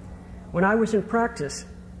 When I was in practice,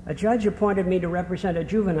 a judge appointed me to represent a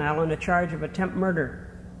juvenile on a charge of attempt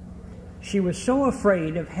murder. She was so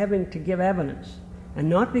afraid of having to give evidence, and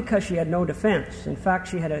not because she had no defense, in fact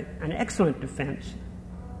she had an excellent defense,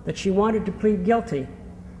 that she wanted to plead guilty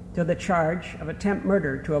to the charge of attempt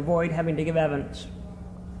murder to avoid having to give evidence.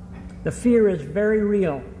 The fear is very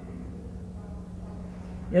real.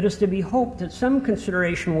 It is to be hoped that some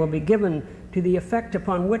consideration will be given to the effect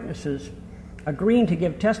upon witnesses agreeing to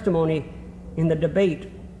give testimony in the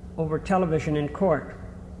debate over television in court.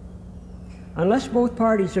 Unless both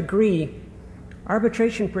parties agree,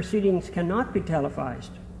 arbitration proceedings cannot be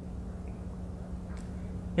televised.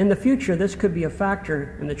 In the future, this could be a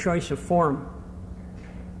factor in the choice of forum.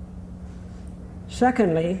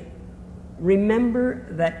 Secondly, remember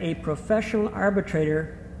that a professional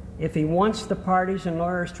arbitrator, if he wants the parties and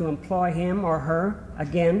lawyers to employ him or her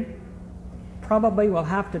again, probably will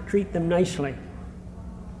have to treat them nicely.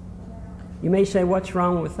 You may say, what's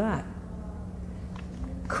wrong with that?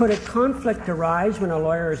 Could a conflict arise when a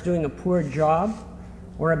lawyer is doing a poor job,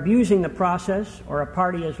 or abusing the process, or a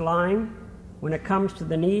party is lying when it comes to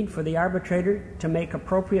the need for the arbitrator to make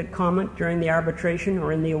appropriate comment during the arbitration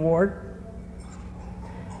or in the award?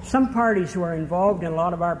 Some parties who are involved in a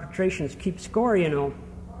lot of arbitrations keep score, you know.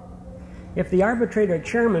 If the arbitrator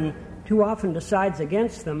chairman too often decides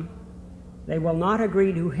against them, they will not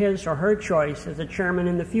agree to his or her choice as a chairman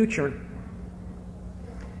in the future.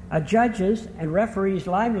 A judge's and referee's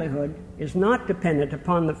livelihood is not dependent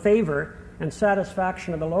upon the favor and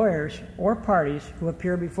satisfaction of the lawyers or parties who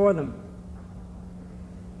appear before them.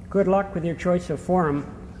 Good luck with your choice of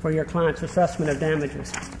forum for your client's assessment of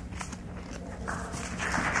damages.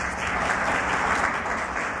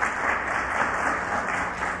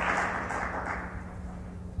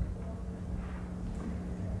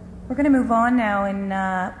 We're going to move on now in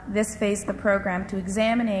this phase of the program to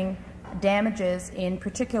examining damages in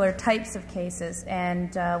particular types of cases,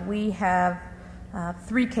 and we have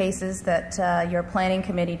 3 cases that your planning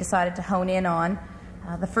committee decided to hone in on,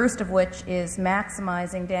 the first of which is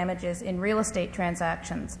maximizing damages in real estate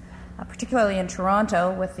transactions, particularly in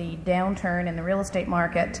Toronto with the downturn in the real estate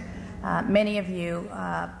market. Many of you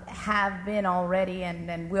have been already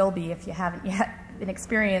and will be, if you haven't yet, been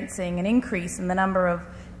experiencing an increase in the number of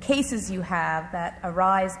cases you have that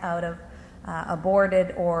arise out of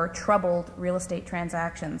aborted or troubled real estate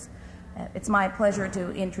transactions. It's my pleasure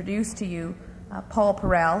to introduce to you Paul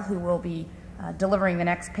Perel, who will be delivering the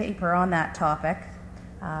next paper on that topic.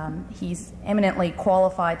 He's eminently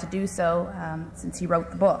qualified to do so since he wrote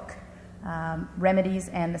the book, Remedies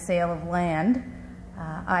and the Sale of Land.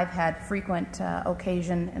 I've had frequent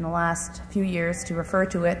occasion in the last few years to refer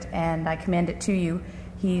to it, and I commend it to you.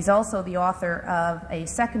 He's also the author of a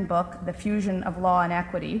second book, The Fusion of Law and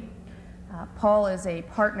Equity. Paul is a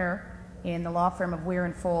partner in the law firm of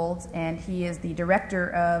Weir & Folds, and he is the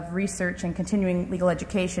Director of Research and Continuing Legal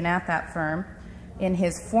Education at that firm. In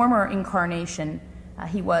his former incarnation,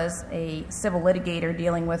 he was a civil litigator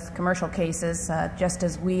dealing with commercial cases, just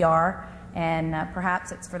as we are, and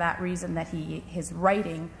perhaps it's for that reason that his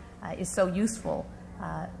writing is so useful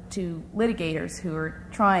to litigators who are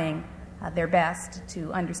trying their best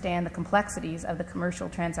to understand the complexities of the commercial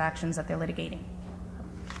transactions that they're litigating.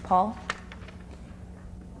 Paul?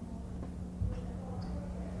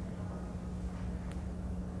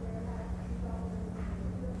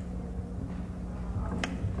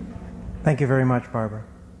 Thank you very much, Barbara.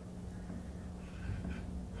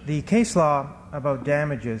 The case law about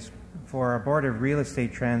damages for abortive real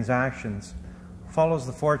estate transactions follows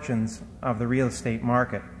the fortunes of the real estate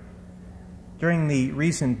market. During the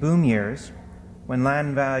recent boom years, when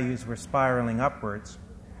land values were spiraling upwards,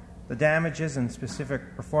 the damages and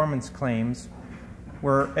specific performance claims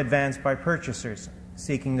were advanced by purchasers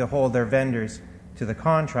seeking to hold their vendors to the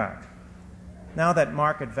contract. Now that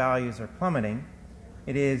market values are plummeting,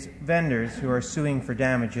 it is vendors who are suing for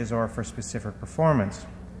damages or for specific performance.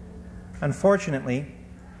 Unfortunately,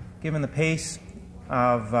 given the pace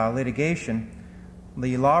of litigation,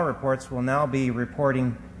 the law reports will now be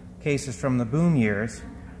reporting cases from the boom years,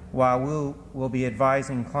 while we'll be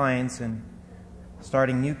advising clients and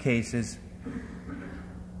starting new cases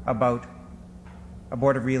about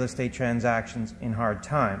abortive real estate transactions in hard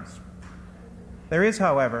times. There is,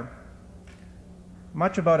 however,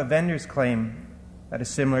 much about a vendor's claim that is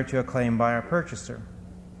similar to a claim by a purchaser.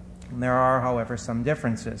 And there are, however, some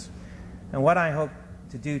differences. And what I hope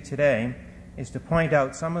to do today is to point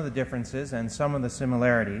out some of the differences and some of the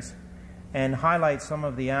similarities and highlight some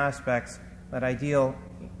of the aspects that I deal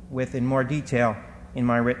with in more detail in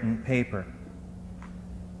my written paper.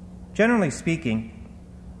 Generally speaking,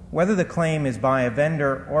 whether the claim is by a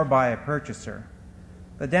vendor or by a purchaser,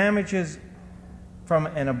 the damages from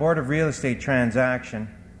an abortive real estate transaction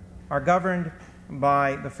are governed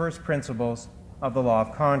by the first principles of the law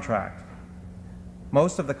of contract.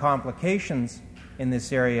 Most of the complications in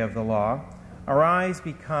this area of the law arise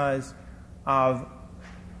because of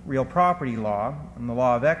real property law and the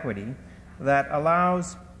law of equity that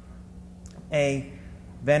allows a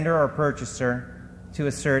vendor or purchaser to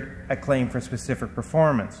assert a claim for specific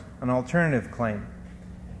performance, an alternative claim.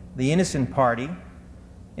 The innocent party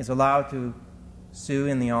is allowed to sue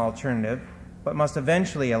in the alternative, but must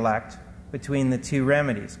eventually elect between the two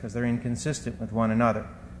remedies because they're inconsistent with one another.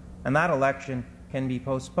 And that election can be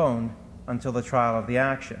postponed until the trial of the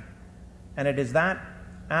action. And it is that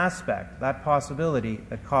aspect, that possibility,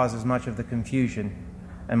 that causes much of the confusion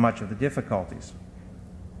and much of the difficulties.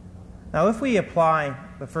 Now, if we apply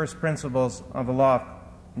the first principles of the law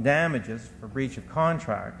of damages for breach of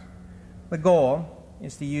contract, the goal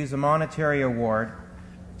is to use a monetary award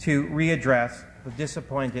to readdress the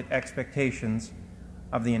disappointed expectations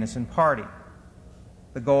of the innocent party.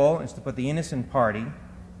 The goal is to put the innocent party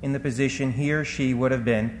in the position he or she would have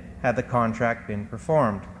been had the contract been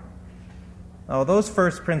performed. Now, those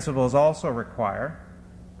first principles also require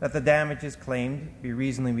that the damages claimed be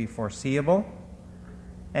reasonably foreseeable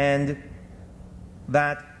and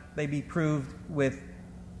that they be proved with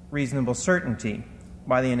reasonable certainty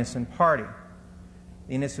by the innocent party.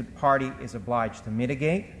 The innocent party is obliged to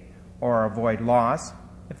mitigate or avoid loss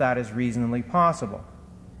if that is reasonably possible.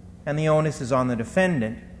 And the onus is on the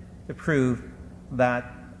defendant to prove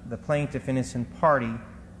that the plaintiff innocent party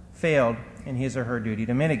failed in his or her duty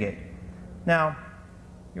to mitigate. Now,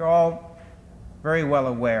 you're all very well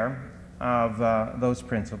aware of those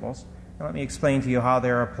principles. And let me explain to you how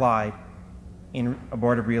they're applied in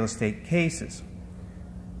abortive real estate cases.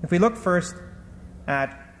 If we look first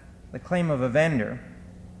at the claim of a vendor,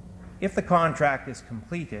 if the contract is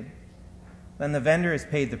completed, then the vendor is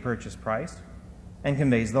paid the purchase price and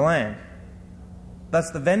conveys the land.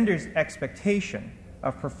 Thus, the vendor's expectation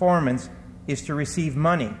of performance is to receive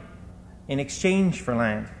money in exchange for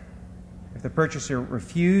land. If the purchaser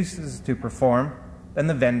refuses to perform, then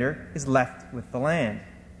the vendor is left with the land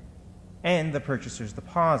and the purchaser's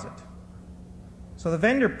deposit. So the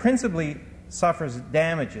vendor principally suffers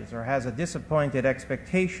damages or has a disappointed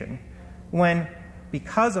expectation when,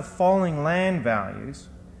 because of falling land values,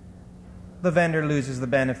 the vendor loses the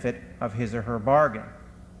benefit of his or her bargain.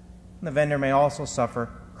 The vendor may also suffer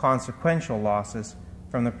consequential losses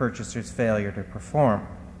from the purchaser's failure to perform.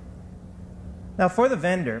 Now, for the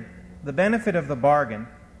vendor, the benefit of the bargain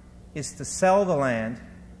is to sell the land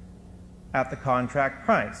at the contract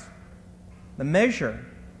price. The measure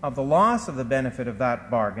of the loss of the benefit of that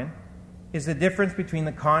bargain is the difference between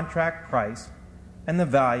the contract price and the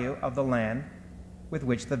value of the land with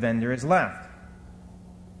which the vendor is left.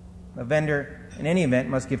 The vendor, in any event,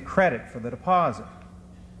 must give credit for the deposit.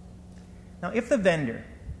 Now, if the vendor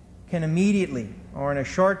can immediately or in a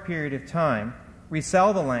short period of time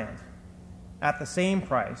resell the land at the same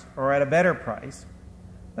price or at a better price,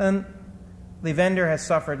 then the vendor has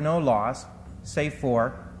suffered no loss save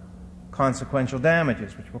for consequential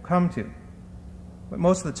damages, which we'll come to. But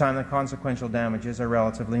most of the time, the consequential damages are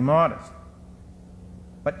relatively modest.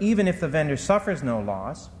 But even if the vendor suffers no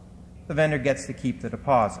loss, the vendor gets to keep the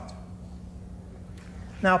deposit.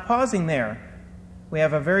 Now, pausing there, we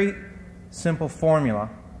have a very simple formula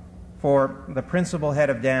for the principal head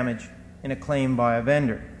of damage in a claim by a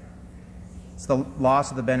vendor. It's the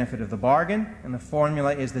loss of the benefit of the bargain, and the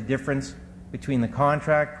formula is the difference between the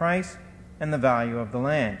contract price and the value of the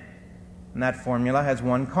land. And that formula has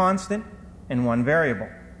one constant and one variable.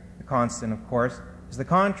 The constant, of course, is the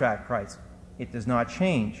contract price. It does not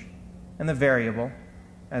change. And the variable,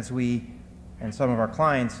 as we and some of our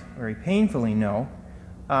clients very painfully know,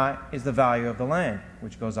 is the value of the land,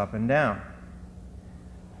 which goes up and down.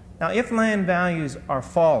 Now, if land values are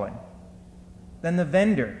falling, then the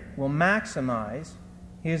vendor will maximize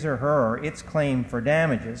his or her or its claim for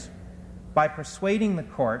damages by persuading the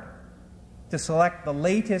court to select the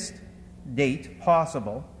latest date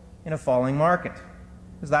possible in a falling market,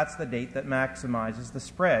 because that's the date that maximizes the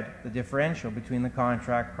spread, the differential between the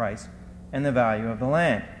contract price and the value of the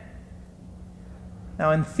land.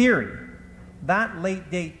 Now, in theory, that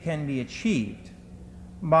late date can be achieved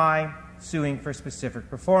by suing for specific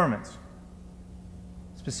performance.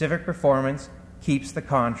 Specific performance keeps the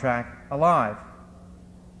contract alive.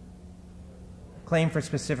 Claim for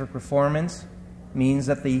specific performance means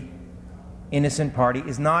that the innocent party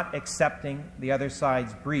is not accepting the other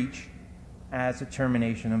side's breach as a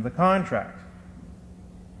termination of the contract.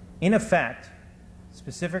 In effect,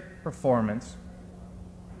 specific performance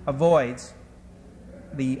avoids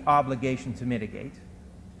the obligation to mitigate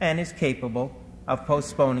and is capable of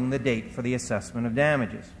postponing the date for the assessment of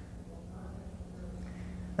damages.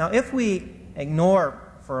 Now, if we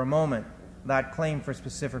ignore for a moment that claim for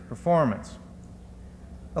specific performance,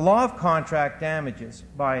 the law of contract damages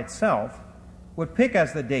by itself would pick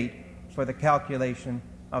as the date for the calculation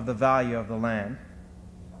of the value of the land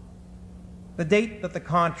the date that the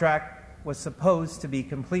contract was supposed to be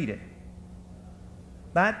completed.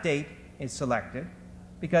 That date is selected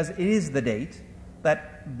because it is the date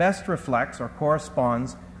that best reflects or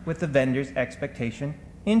corresponds with the vendor's expectation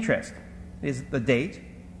interest. It is the date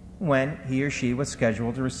when he or she was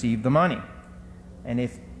scheduled to receive the money. And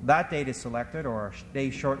if that date is selected, or a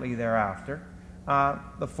day shortly thereafter,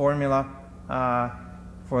 the formula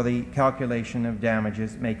for the calculation of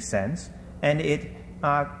damages makes sense, and it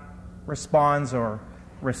responds or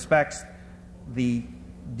respects the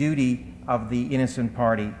duty of the innocent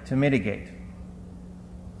party to mitigate.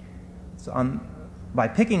 So by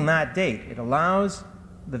picking that date, it allows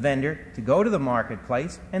the vendor to go to the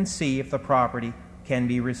marketplace and see if the property can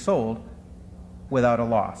be resold without a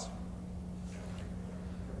loss.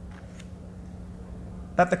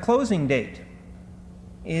 That the closing date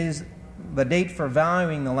is the date for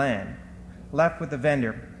valuing the land left with the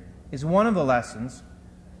vendor is one of the lessons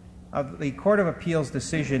of the Court of Appeals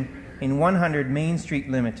decision in 100 Main Street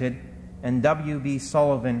Limited and W.B.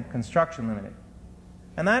 Sullivan Construction Limited.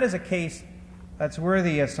 And that is a case that's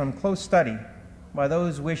worthy of some close study by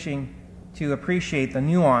those wishing to appreciate the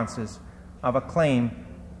nuances of a claim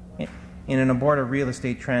in an abortive real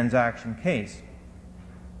estate transaction case.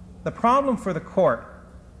 The problem for the court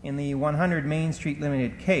in the 100 Main Street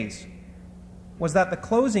Limited case was that the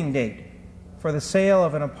closing date for the sale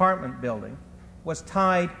of an apartment building was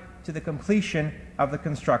tied to the completion of the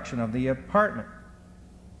construction of the apartment.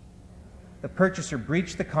 The purchaser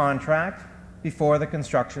breached the contract before the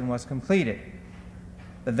construction was completed.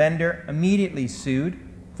 The vendor immediately sued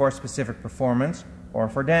for specific performance or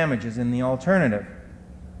for damages in the alternative.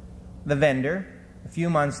 The vendor, a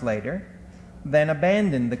few months later, then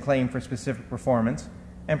abandoned the claim for specific performance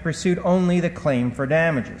and pursued only the claim for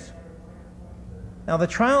damages. Now, the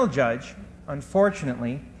trial judge,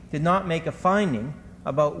 unfortunately, did not make a finding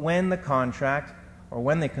about when the contract or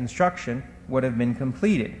when the construction would have been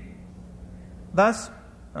completed. Thus,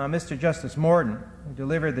 Mr. Justice Morden, who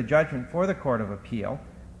delivered the judgment for the Court of Appeal,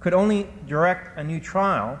 could only direct a new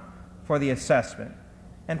trial for the assessment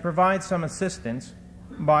and provide some assistance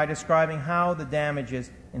by describing how the damages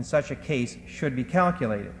in such a case should be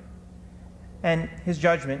calculated. And his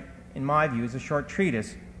judgment, in my view, is a short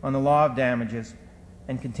treatise on the law of damages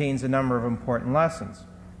and contains a number of important lessons.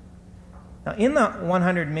 Now, in the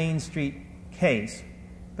 100 Main Street case,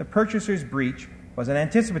 the purchaser's breach was an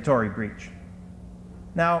anticipatory breach.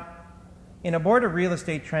 Now, in abortive real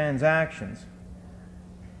estate transactions,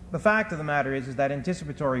 the fact of the matter is that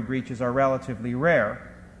anticipatory breaches are relatively rare,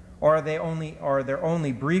 or they're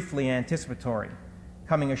only briefly anticipatory,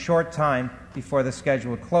 coming a short time before the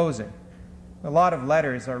scheduled closing. A lot of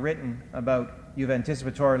letters are written about you've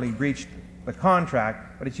anticipatorily breached the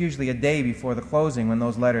contract, but it's usually a day before the closing when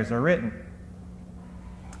those letters are written.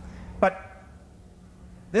 But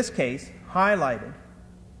this case highlighted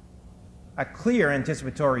a clear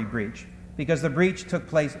anticipatory breach because the breach took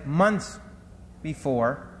place months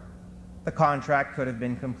before the contract could have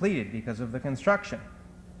been completed because of the construction.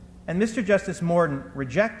 And Mr. Justice Morden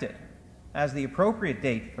rejected as the appropriate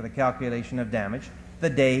date for the calculation of damage the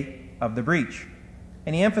day of the breach.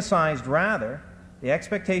 And he emphasized rather the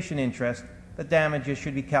expectation interest that damages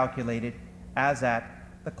should be calculated as at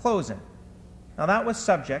the closing. Now, that was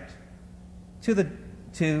subject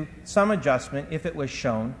to some adjustment if it was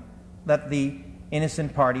shown that the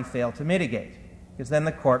innocent party failed to mitigate, because then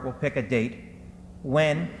the court will pick a date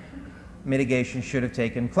when mitigation should have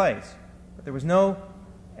taken place. But there was no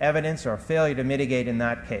evidence or failure to mitigate in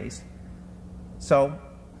that case, so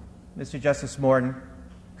Mr. Justice Morden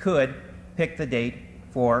could pick the date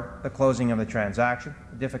for the closing of the transaction.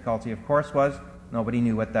 The difficulty, of course, was nobody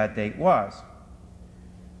knew what that date was.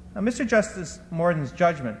 Now, Mr. Justice Morden's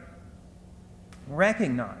judgment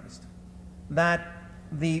recognized that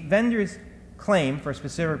the vendor's claim for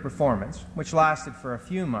specific performance, which lasted for a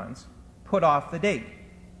few months, put off the date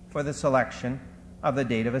for the selection of the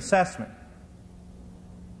date of assessment.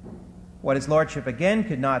 What his lordship again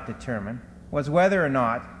could not determine was whether or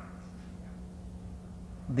not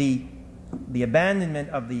the abandonment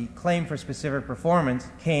of the claim for specific performance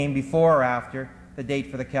came before or after the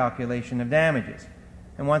date for the calculation of damages.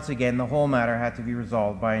 And once again, the whole matter had to be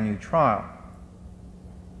resolved by a new trial.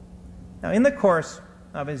 Now, in the course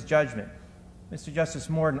of his judgment, Mr. Justice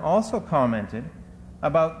Morden also commented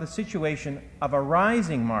about the situation of a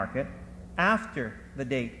rising market after the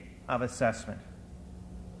date of assessment.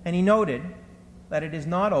 And he noted that it is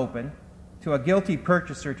not open to a guilty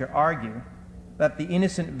purchaser to argue that the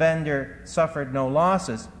innocent vendor suffered no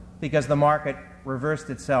losses because the market reversed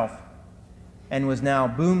itself and was now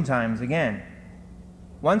boom times again.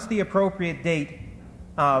 Once the appropriate date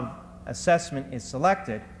of assessment is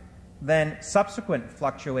selected, then subsequent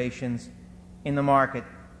fluctuations in the market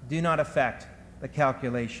do not affect the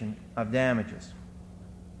calculation of damages.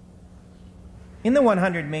 In the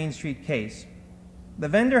 100 Main Street case, the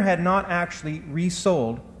vendor had not actually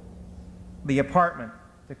resold the apartment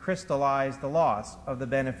to crystallize the loss of the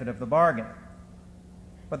benefit of the bargain.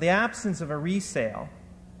 But the absence of a resale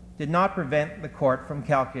did not prevent the court from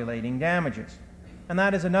calculating damages. And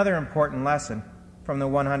that is another important lesson from the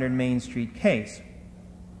 100 Main Street case.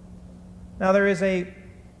 Now, there is a,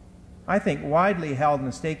 I think, widely held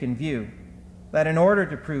mistaken view that in order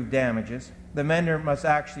to prove damages, the vendor must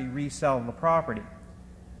actually resell the property.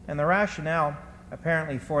 And the rationale,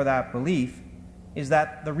 apparently, for that belief is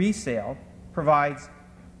that the resale provides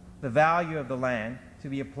the value of the land to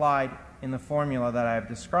be applied in the formula that I have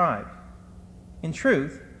described. In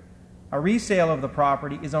truth, a resale of the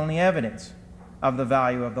property is only evidence of the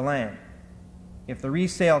value of the land. If the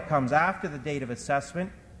resale comes after the date of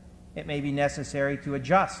assessment, it may be necessary to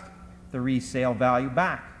adjust the resale value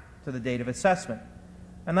back to the date of assessment.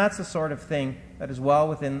 And that's the sort of thing that is well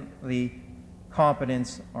within the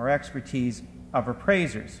competence or expertise of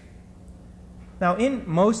appraisers. Now, in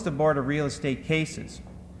most of Board of Real Estate cases,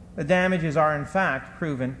 the damages are in fact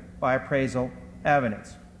proven by appraisal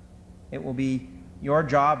evidence. It will be your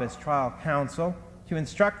job as trial counsel to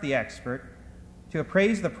instruct the expert to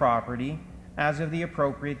appraise the property as of the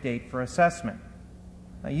appropriate date for assessment.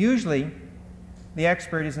 Now, usually, the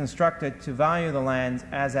expert is instructed to value the lands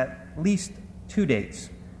as at least two dates.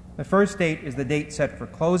 The first date is the date set for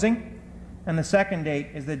closing, and the second date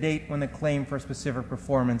is the date when the claim for specific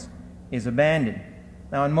performance is abandoned.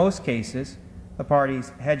 Now, in most cases, the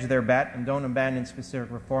parties hedge their bet and don't abandon specific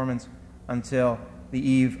performance until the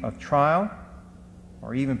eve of trial,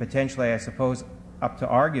 or even potentially, I suppose, up to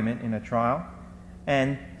argument in a trial.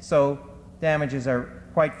 And so damages are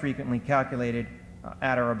quite frequently calculated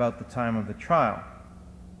at or about the time of the trial.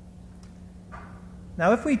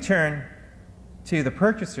 Now, if we turn to the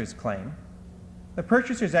purchaser's claim, the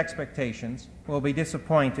purchaser's expectations will be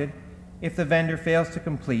disappointed if the vendor fails to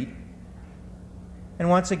complete, and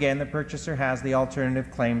once again the purchaser has the alternative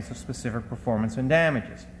claims of specific performance and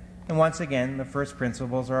damages. And once again the first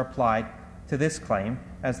principles are applied to this claim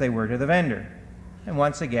as they were to the vendor. And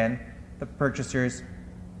once again the purchaser's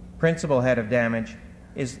principal head of damage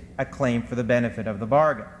is a claim for the benefit of the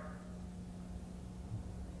bargain.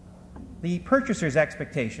 The purchaser's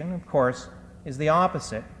expectation, of course, is the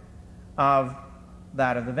opposite of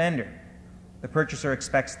that of the vendor. The purchaser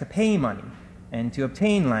expects to pay money and to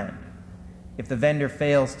obtain land. If the vendor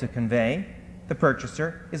fails to convey, the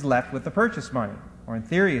purchaser is left with the purchase money, or in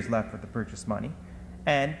theory is left with the purchase money,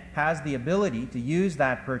 and has the ability to use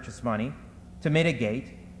that purchase money to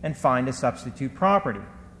mitigate and find a substitute property.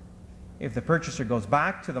 If the purchaser goes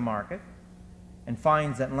back to the market and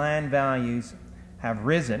finds that land values have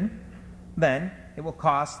risen, then it will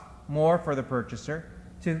cost more for the purchaser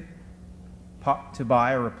to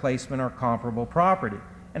buy a replacement or comparable property.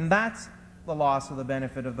 And that's the loss of the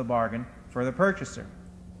benefit of the bargain for the purchaser.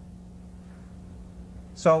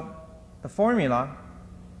 So the formula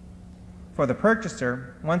for the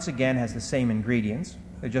purchaser once again has the same ingredients.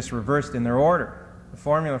 They're just reversed in their order. The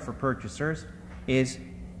formula for purchasers is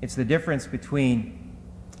it's the difference between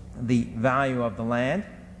the value of the land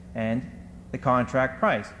and the contract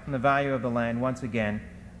price. And the value of the land, once again,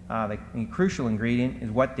 the crucial ingredient is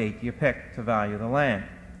what date do you pick to value the land.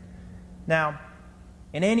 Now,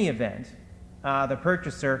 in any event, the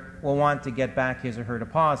purchaser will want to get back his or her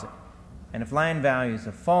deposit. And if land values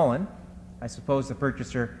have fallen, I suppose the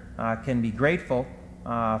purchaser can be grateful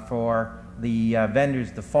for the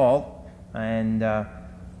vendor's default, and the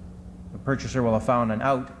purchaser will have found an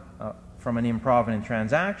out from an improvident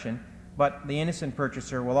transaction, but the innocent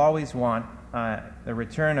purchaser will always want the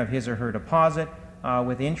return of his or her deposit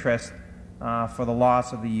with interest for the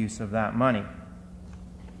loss of the use of that money.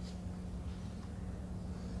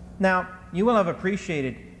 Now, you will have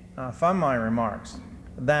appreciated from my remarks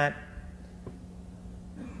that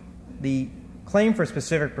the claim for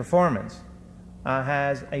specific performance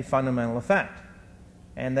has a fundamental effect,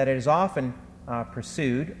 and that it is often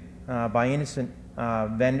pursued by innocent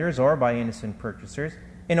vendors or by innocent purchasers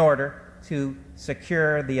in order to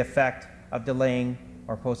secure the effect of delaying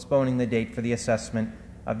or postponing the date for the assessment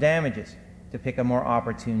of damages, to pick a more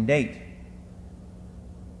opportune date.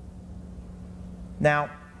 Now,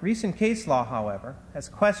 recent case law, however, has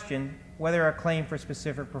questioned whether a claim for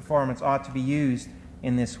specific performance ought to be used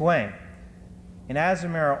in this way. In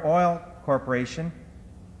Azamara Oil Corporation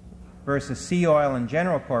versus Sea Oil and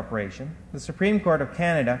General Corporation, the Supreme Court of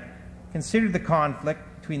Canada considered the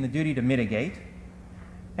conflict between the duty to mitigate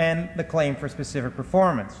and the claim for specific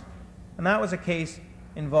performance. And that was a case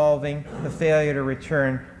involving the failure to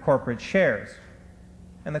return corporate shares.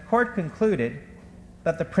 And the court concluded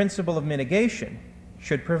that the principle of mitigation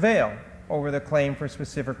should prevail over the claim for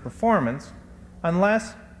specific performance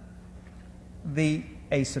unless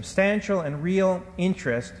a substantial and real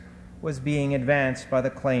interest was being advanced by the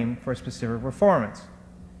claim for specific performance.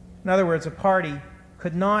 In other words, a party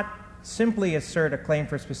could not simply assert a claim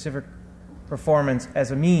for specific performance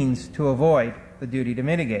as a means to avoid the duty to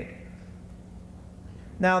mitigate.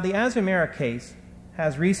 Now, the Azamera case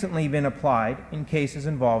has recently been applied in cases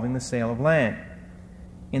involving the sale of land.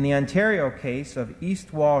 In the Ontario case of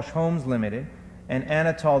East Walsh Homes Limited and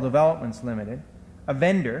Anatol Developments Limited, a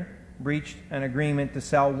vendor breached an agreement to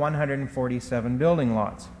sell 147 building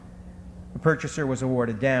lots. The purchaser was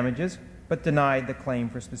awarded damages but denied the claim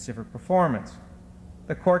for specific performance.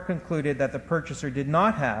 The court concluded that the purchaser did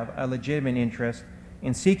not have a legitimate interest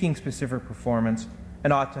in seeking specific performance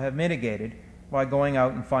and ought to have mitigated by going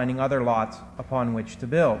out and finding other lots upon which to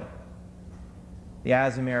build. The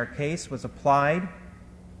Azamera case was applied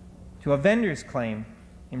to a vendor's claim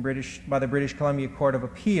by the British Columbia Court of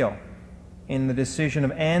Appeal in the decision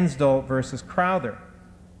of Ansdell versus Crowther.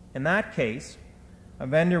 In that case, a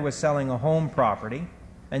vendor was selling a home property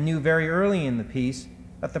and knew very early in the piece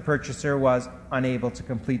that the purchaser was unable to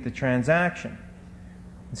complete the transaction.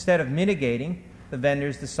 Instead of mitigating, the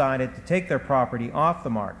vendors decided to take their property off the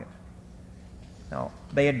market. Now,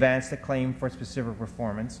 they advanced a claim for specific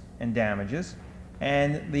performance and damages,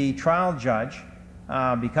 and the trial judge,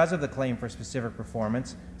 because of the claim for specific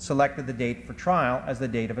performance, selected the date for trial as the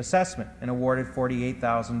date of assessment and awarded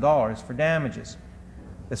 $48,000 for damages.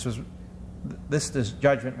 This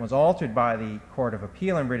judgment was altered by the Court of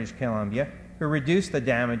Appeal in British Columbia, who reduced the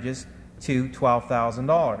damages to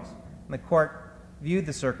 $12,000. The court viewed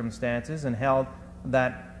the circumstances and held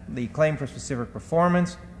that the claim for specific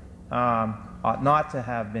performance ought not to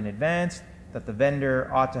have been advanced, that the vendor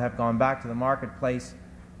ought to have gone back to the marketplace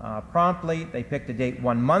promptly. They picked a date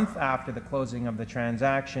 1 month after the closing of the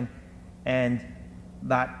transaction, and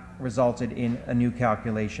that resulted in a new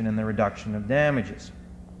calculation and the reduction of damages.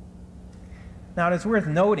 Now, it is worth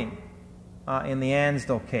noting in the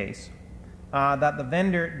Ansdell case that the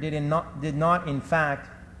vendor did not in fact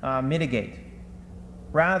mitigate.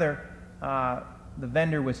 Rather, the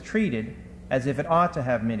vendor was treated as if it ought to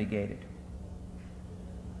have mitigated.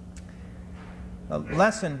 A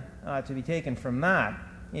lesson to be taken from that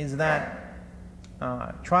is that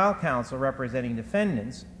trial counsel representing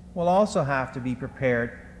defendants will also have to be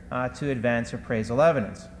prepared to advance appraisal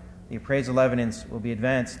evidence. The appraisal evidence will be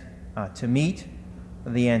advanced to meet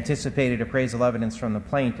the anticipated appraisal evidence from the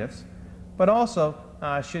plaintiffs, but also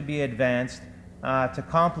should be advanced to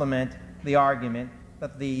complement the argument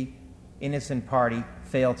that the innocent party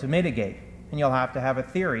failed to mitigate. And you'll have to have a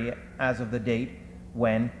theory as of the date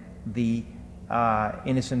when the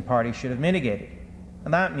innocent party should have mitigated.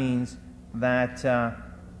 And that means that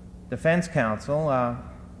defense counsel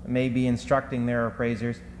may be instructing their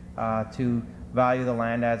appraisers to value the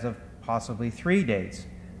land as of possibly 3 dates.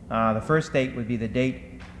 The first date would be the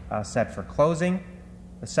date set for closing.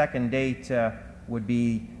 The second date would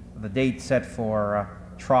be the date set for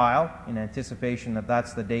trial, in anticipation that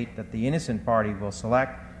that's the date that the innocent party will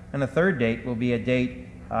select. And the third date will be a date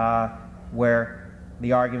where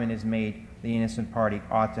the argument is made the innocent party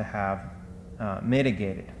ought to have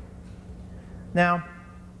mitigated. Now,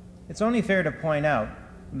 it's only fair to point out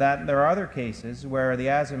that there are other cases where the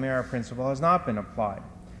Azamera principle has not been applied,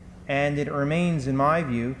 and it remains, in my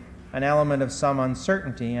view, an element of some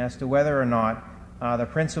uncertainty as to whether or not the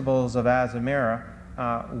principles of Azamera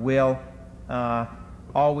will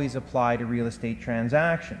always apply to real estate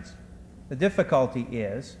transactions. The difficulty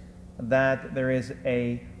is that there is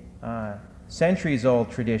a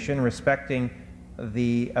centuries-old tradition respecting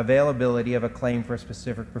the availability of a claim for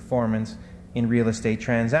specific performance in real estate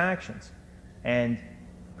transactions. And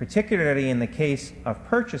particularly in the case of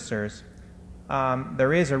purchasers,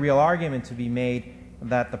 there is a real argument to be made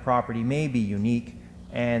that the property may be unique,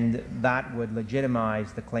 and that would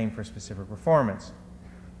legitimize the claim for specific performance.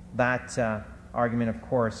 That argument, of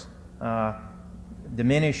course,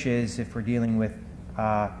 diminishes if we're dealing with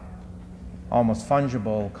almost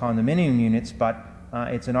fungible condominium units, but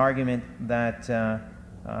it's an argument that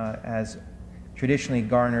has traditionally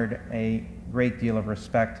garnered a great deal of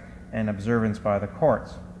respect and observance by the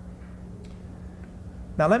courts.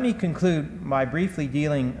 Now, let me conclude by briefly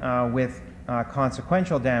dealing with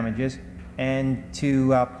consequential damages and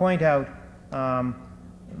to point out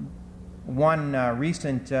one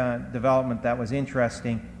recent development that was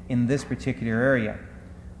interesting in this particular area.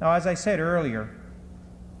 Now, as I said earlier,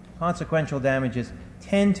 consequential damages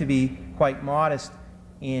tend to be quite modest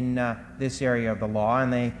in this area of the law,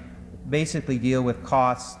 and they basically deal with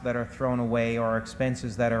costs that are thrown away or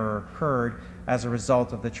expenses that are incurred as a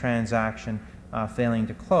result of the transaction failing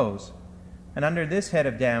to close. And under this head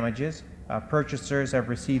of damages, purchasers have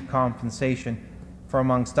received compensation for,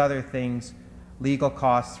 amongst other things, legal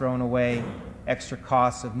costs thrown away, extra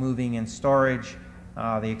costs of moving and storage,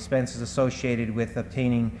 the expenses associated with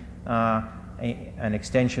obtaining an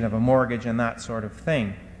extension of a mortgage, and that sort of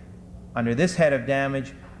thing. Under this head of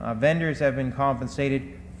damage, vendors have been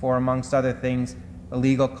compensated for, amongst other things, the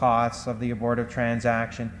legal costs of the abortive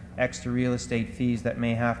transaction, extra real estate fees that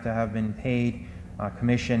may have to have been paid,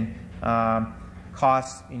 commission,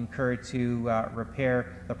 costs incurred to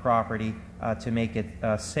repair the property to make it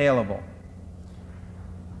saleable.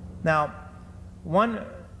 Now,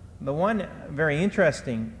 the one very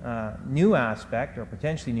interesting new aspect, or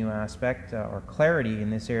potentially new aspect, or clarity in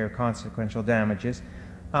this area of consequential damages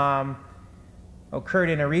occurred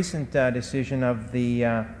in a recent decision of the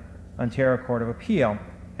Ontario Court of Appeal.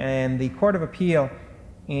 And the Court of Appeal,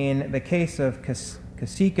 in the case of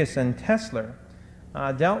Kasikas and Tesler,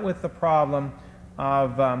 dealt with the problem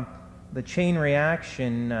of the chain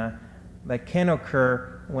reaction that can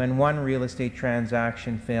occur when one real estate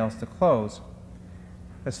transaction fails to close.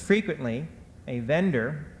 As frequently, a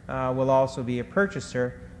vendor will also be a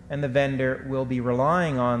purchaser, and the vendor will be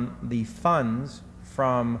relying on the funds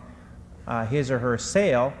from his or her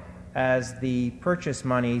sale as the purchase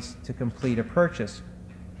monies to complete a purchase.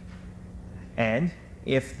 And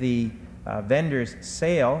if the vendor's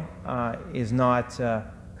sale is not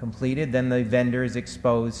completed, then the vendor is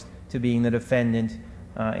exposed to being the defendant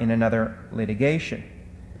in another litigation.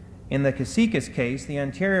 In the Kasikas case, the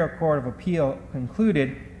Ontario Court of Appeal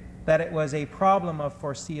concluded that it was a problem of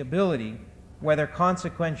foreseeability whether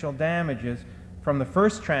consequential damages from the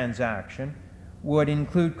first transaction would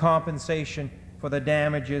include compensation for the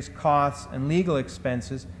damages, costs, and legal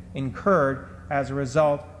expenses incurred as a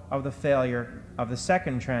result of the failure of the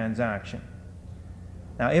second transaction.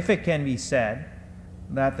 Now, if it can be said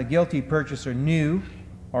that the guilty purchaser knew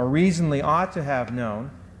or reasonably ought to have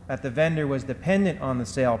known that the vendor was dependent on the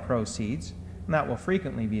sale proceeds, and that will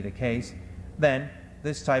frequently be the case, then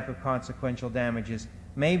this type of consequential damages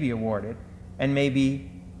may be awarded and may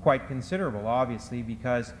be quite considerable, obviously,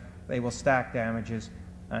 because they will stack damages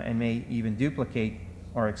and may even duplicate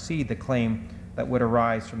or exceed the claim that would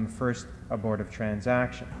arise from the first abortive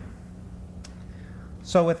transaction.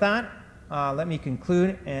 So with that, let me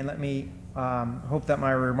conclude, and let me hope that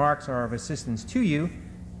my remarks are of assistance to you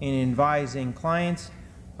in advising clients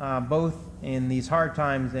both in these hard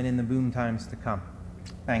times and in the boom times to come.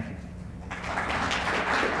 Thank you.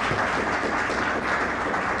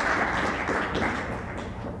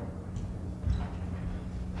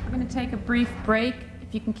 We're going to take a brief break.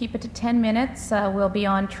 If you can keep it to 10 minutes, we'll be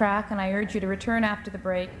on track, and I urge you to return after the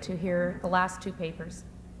break to hear the last two papers.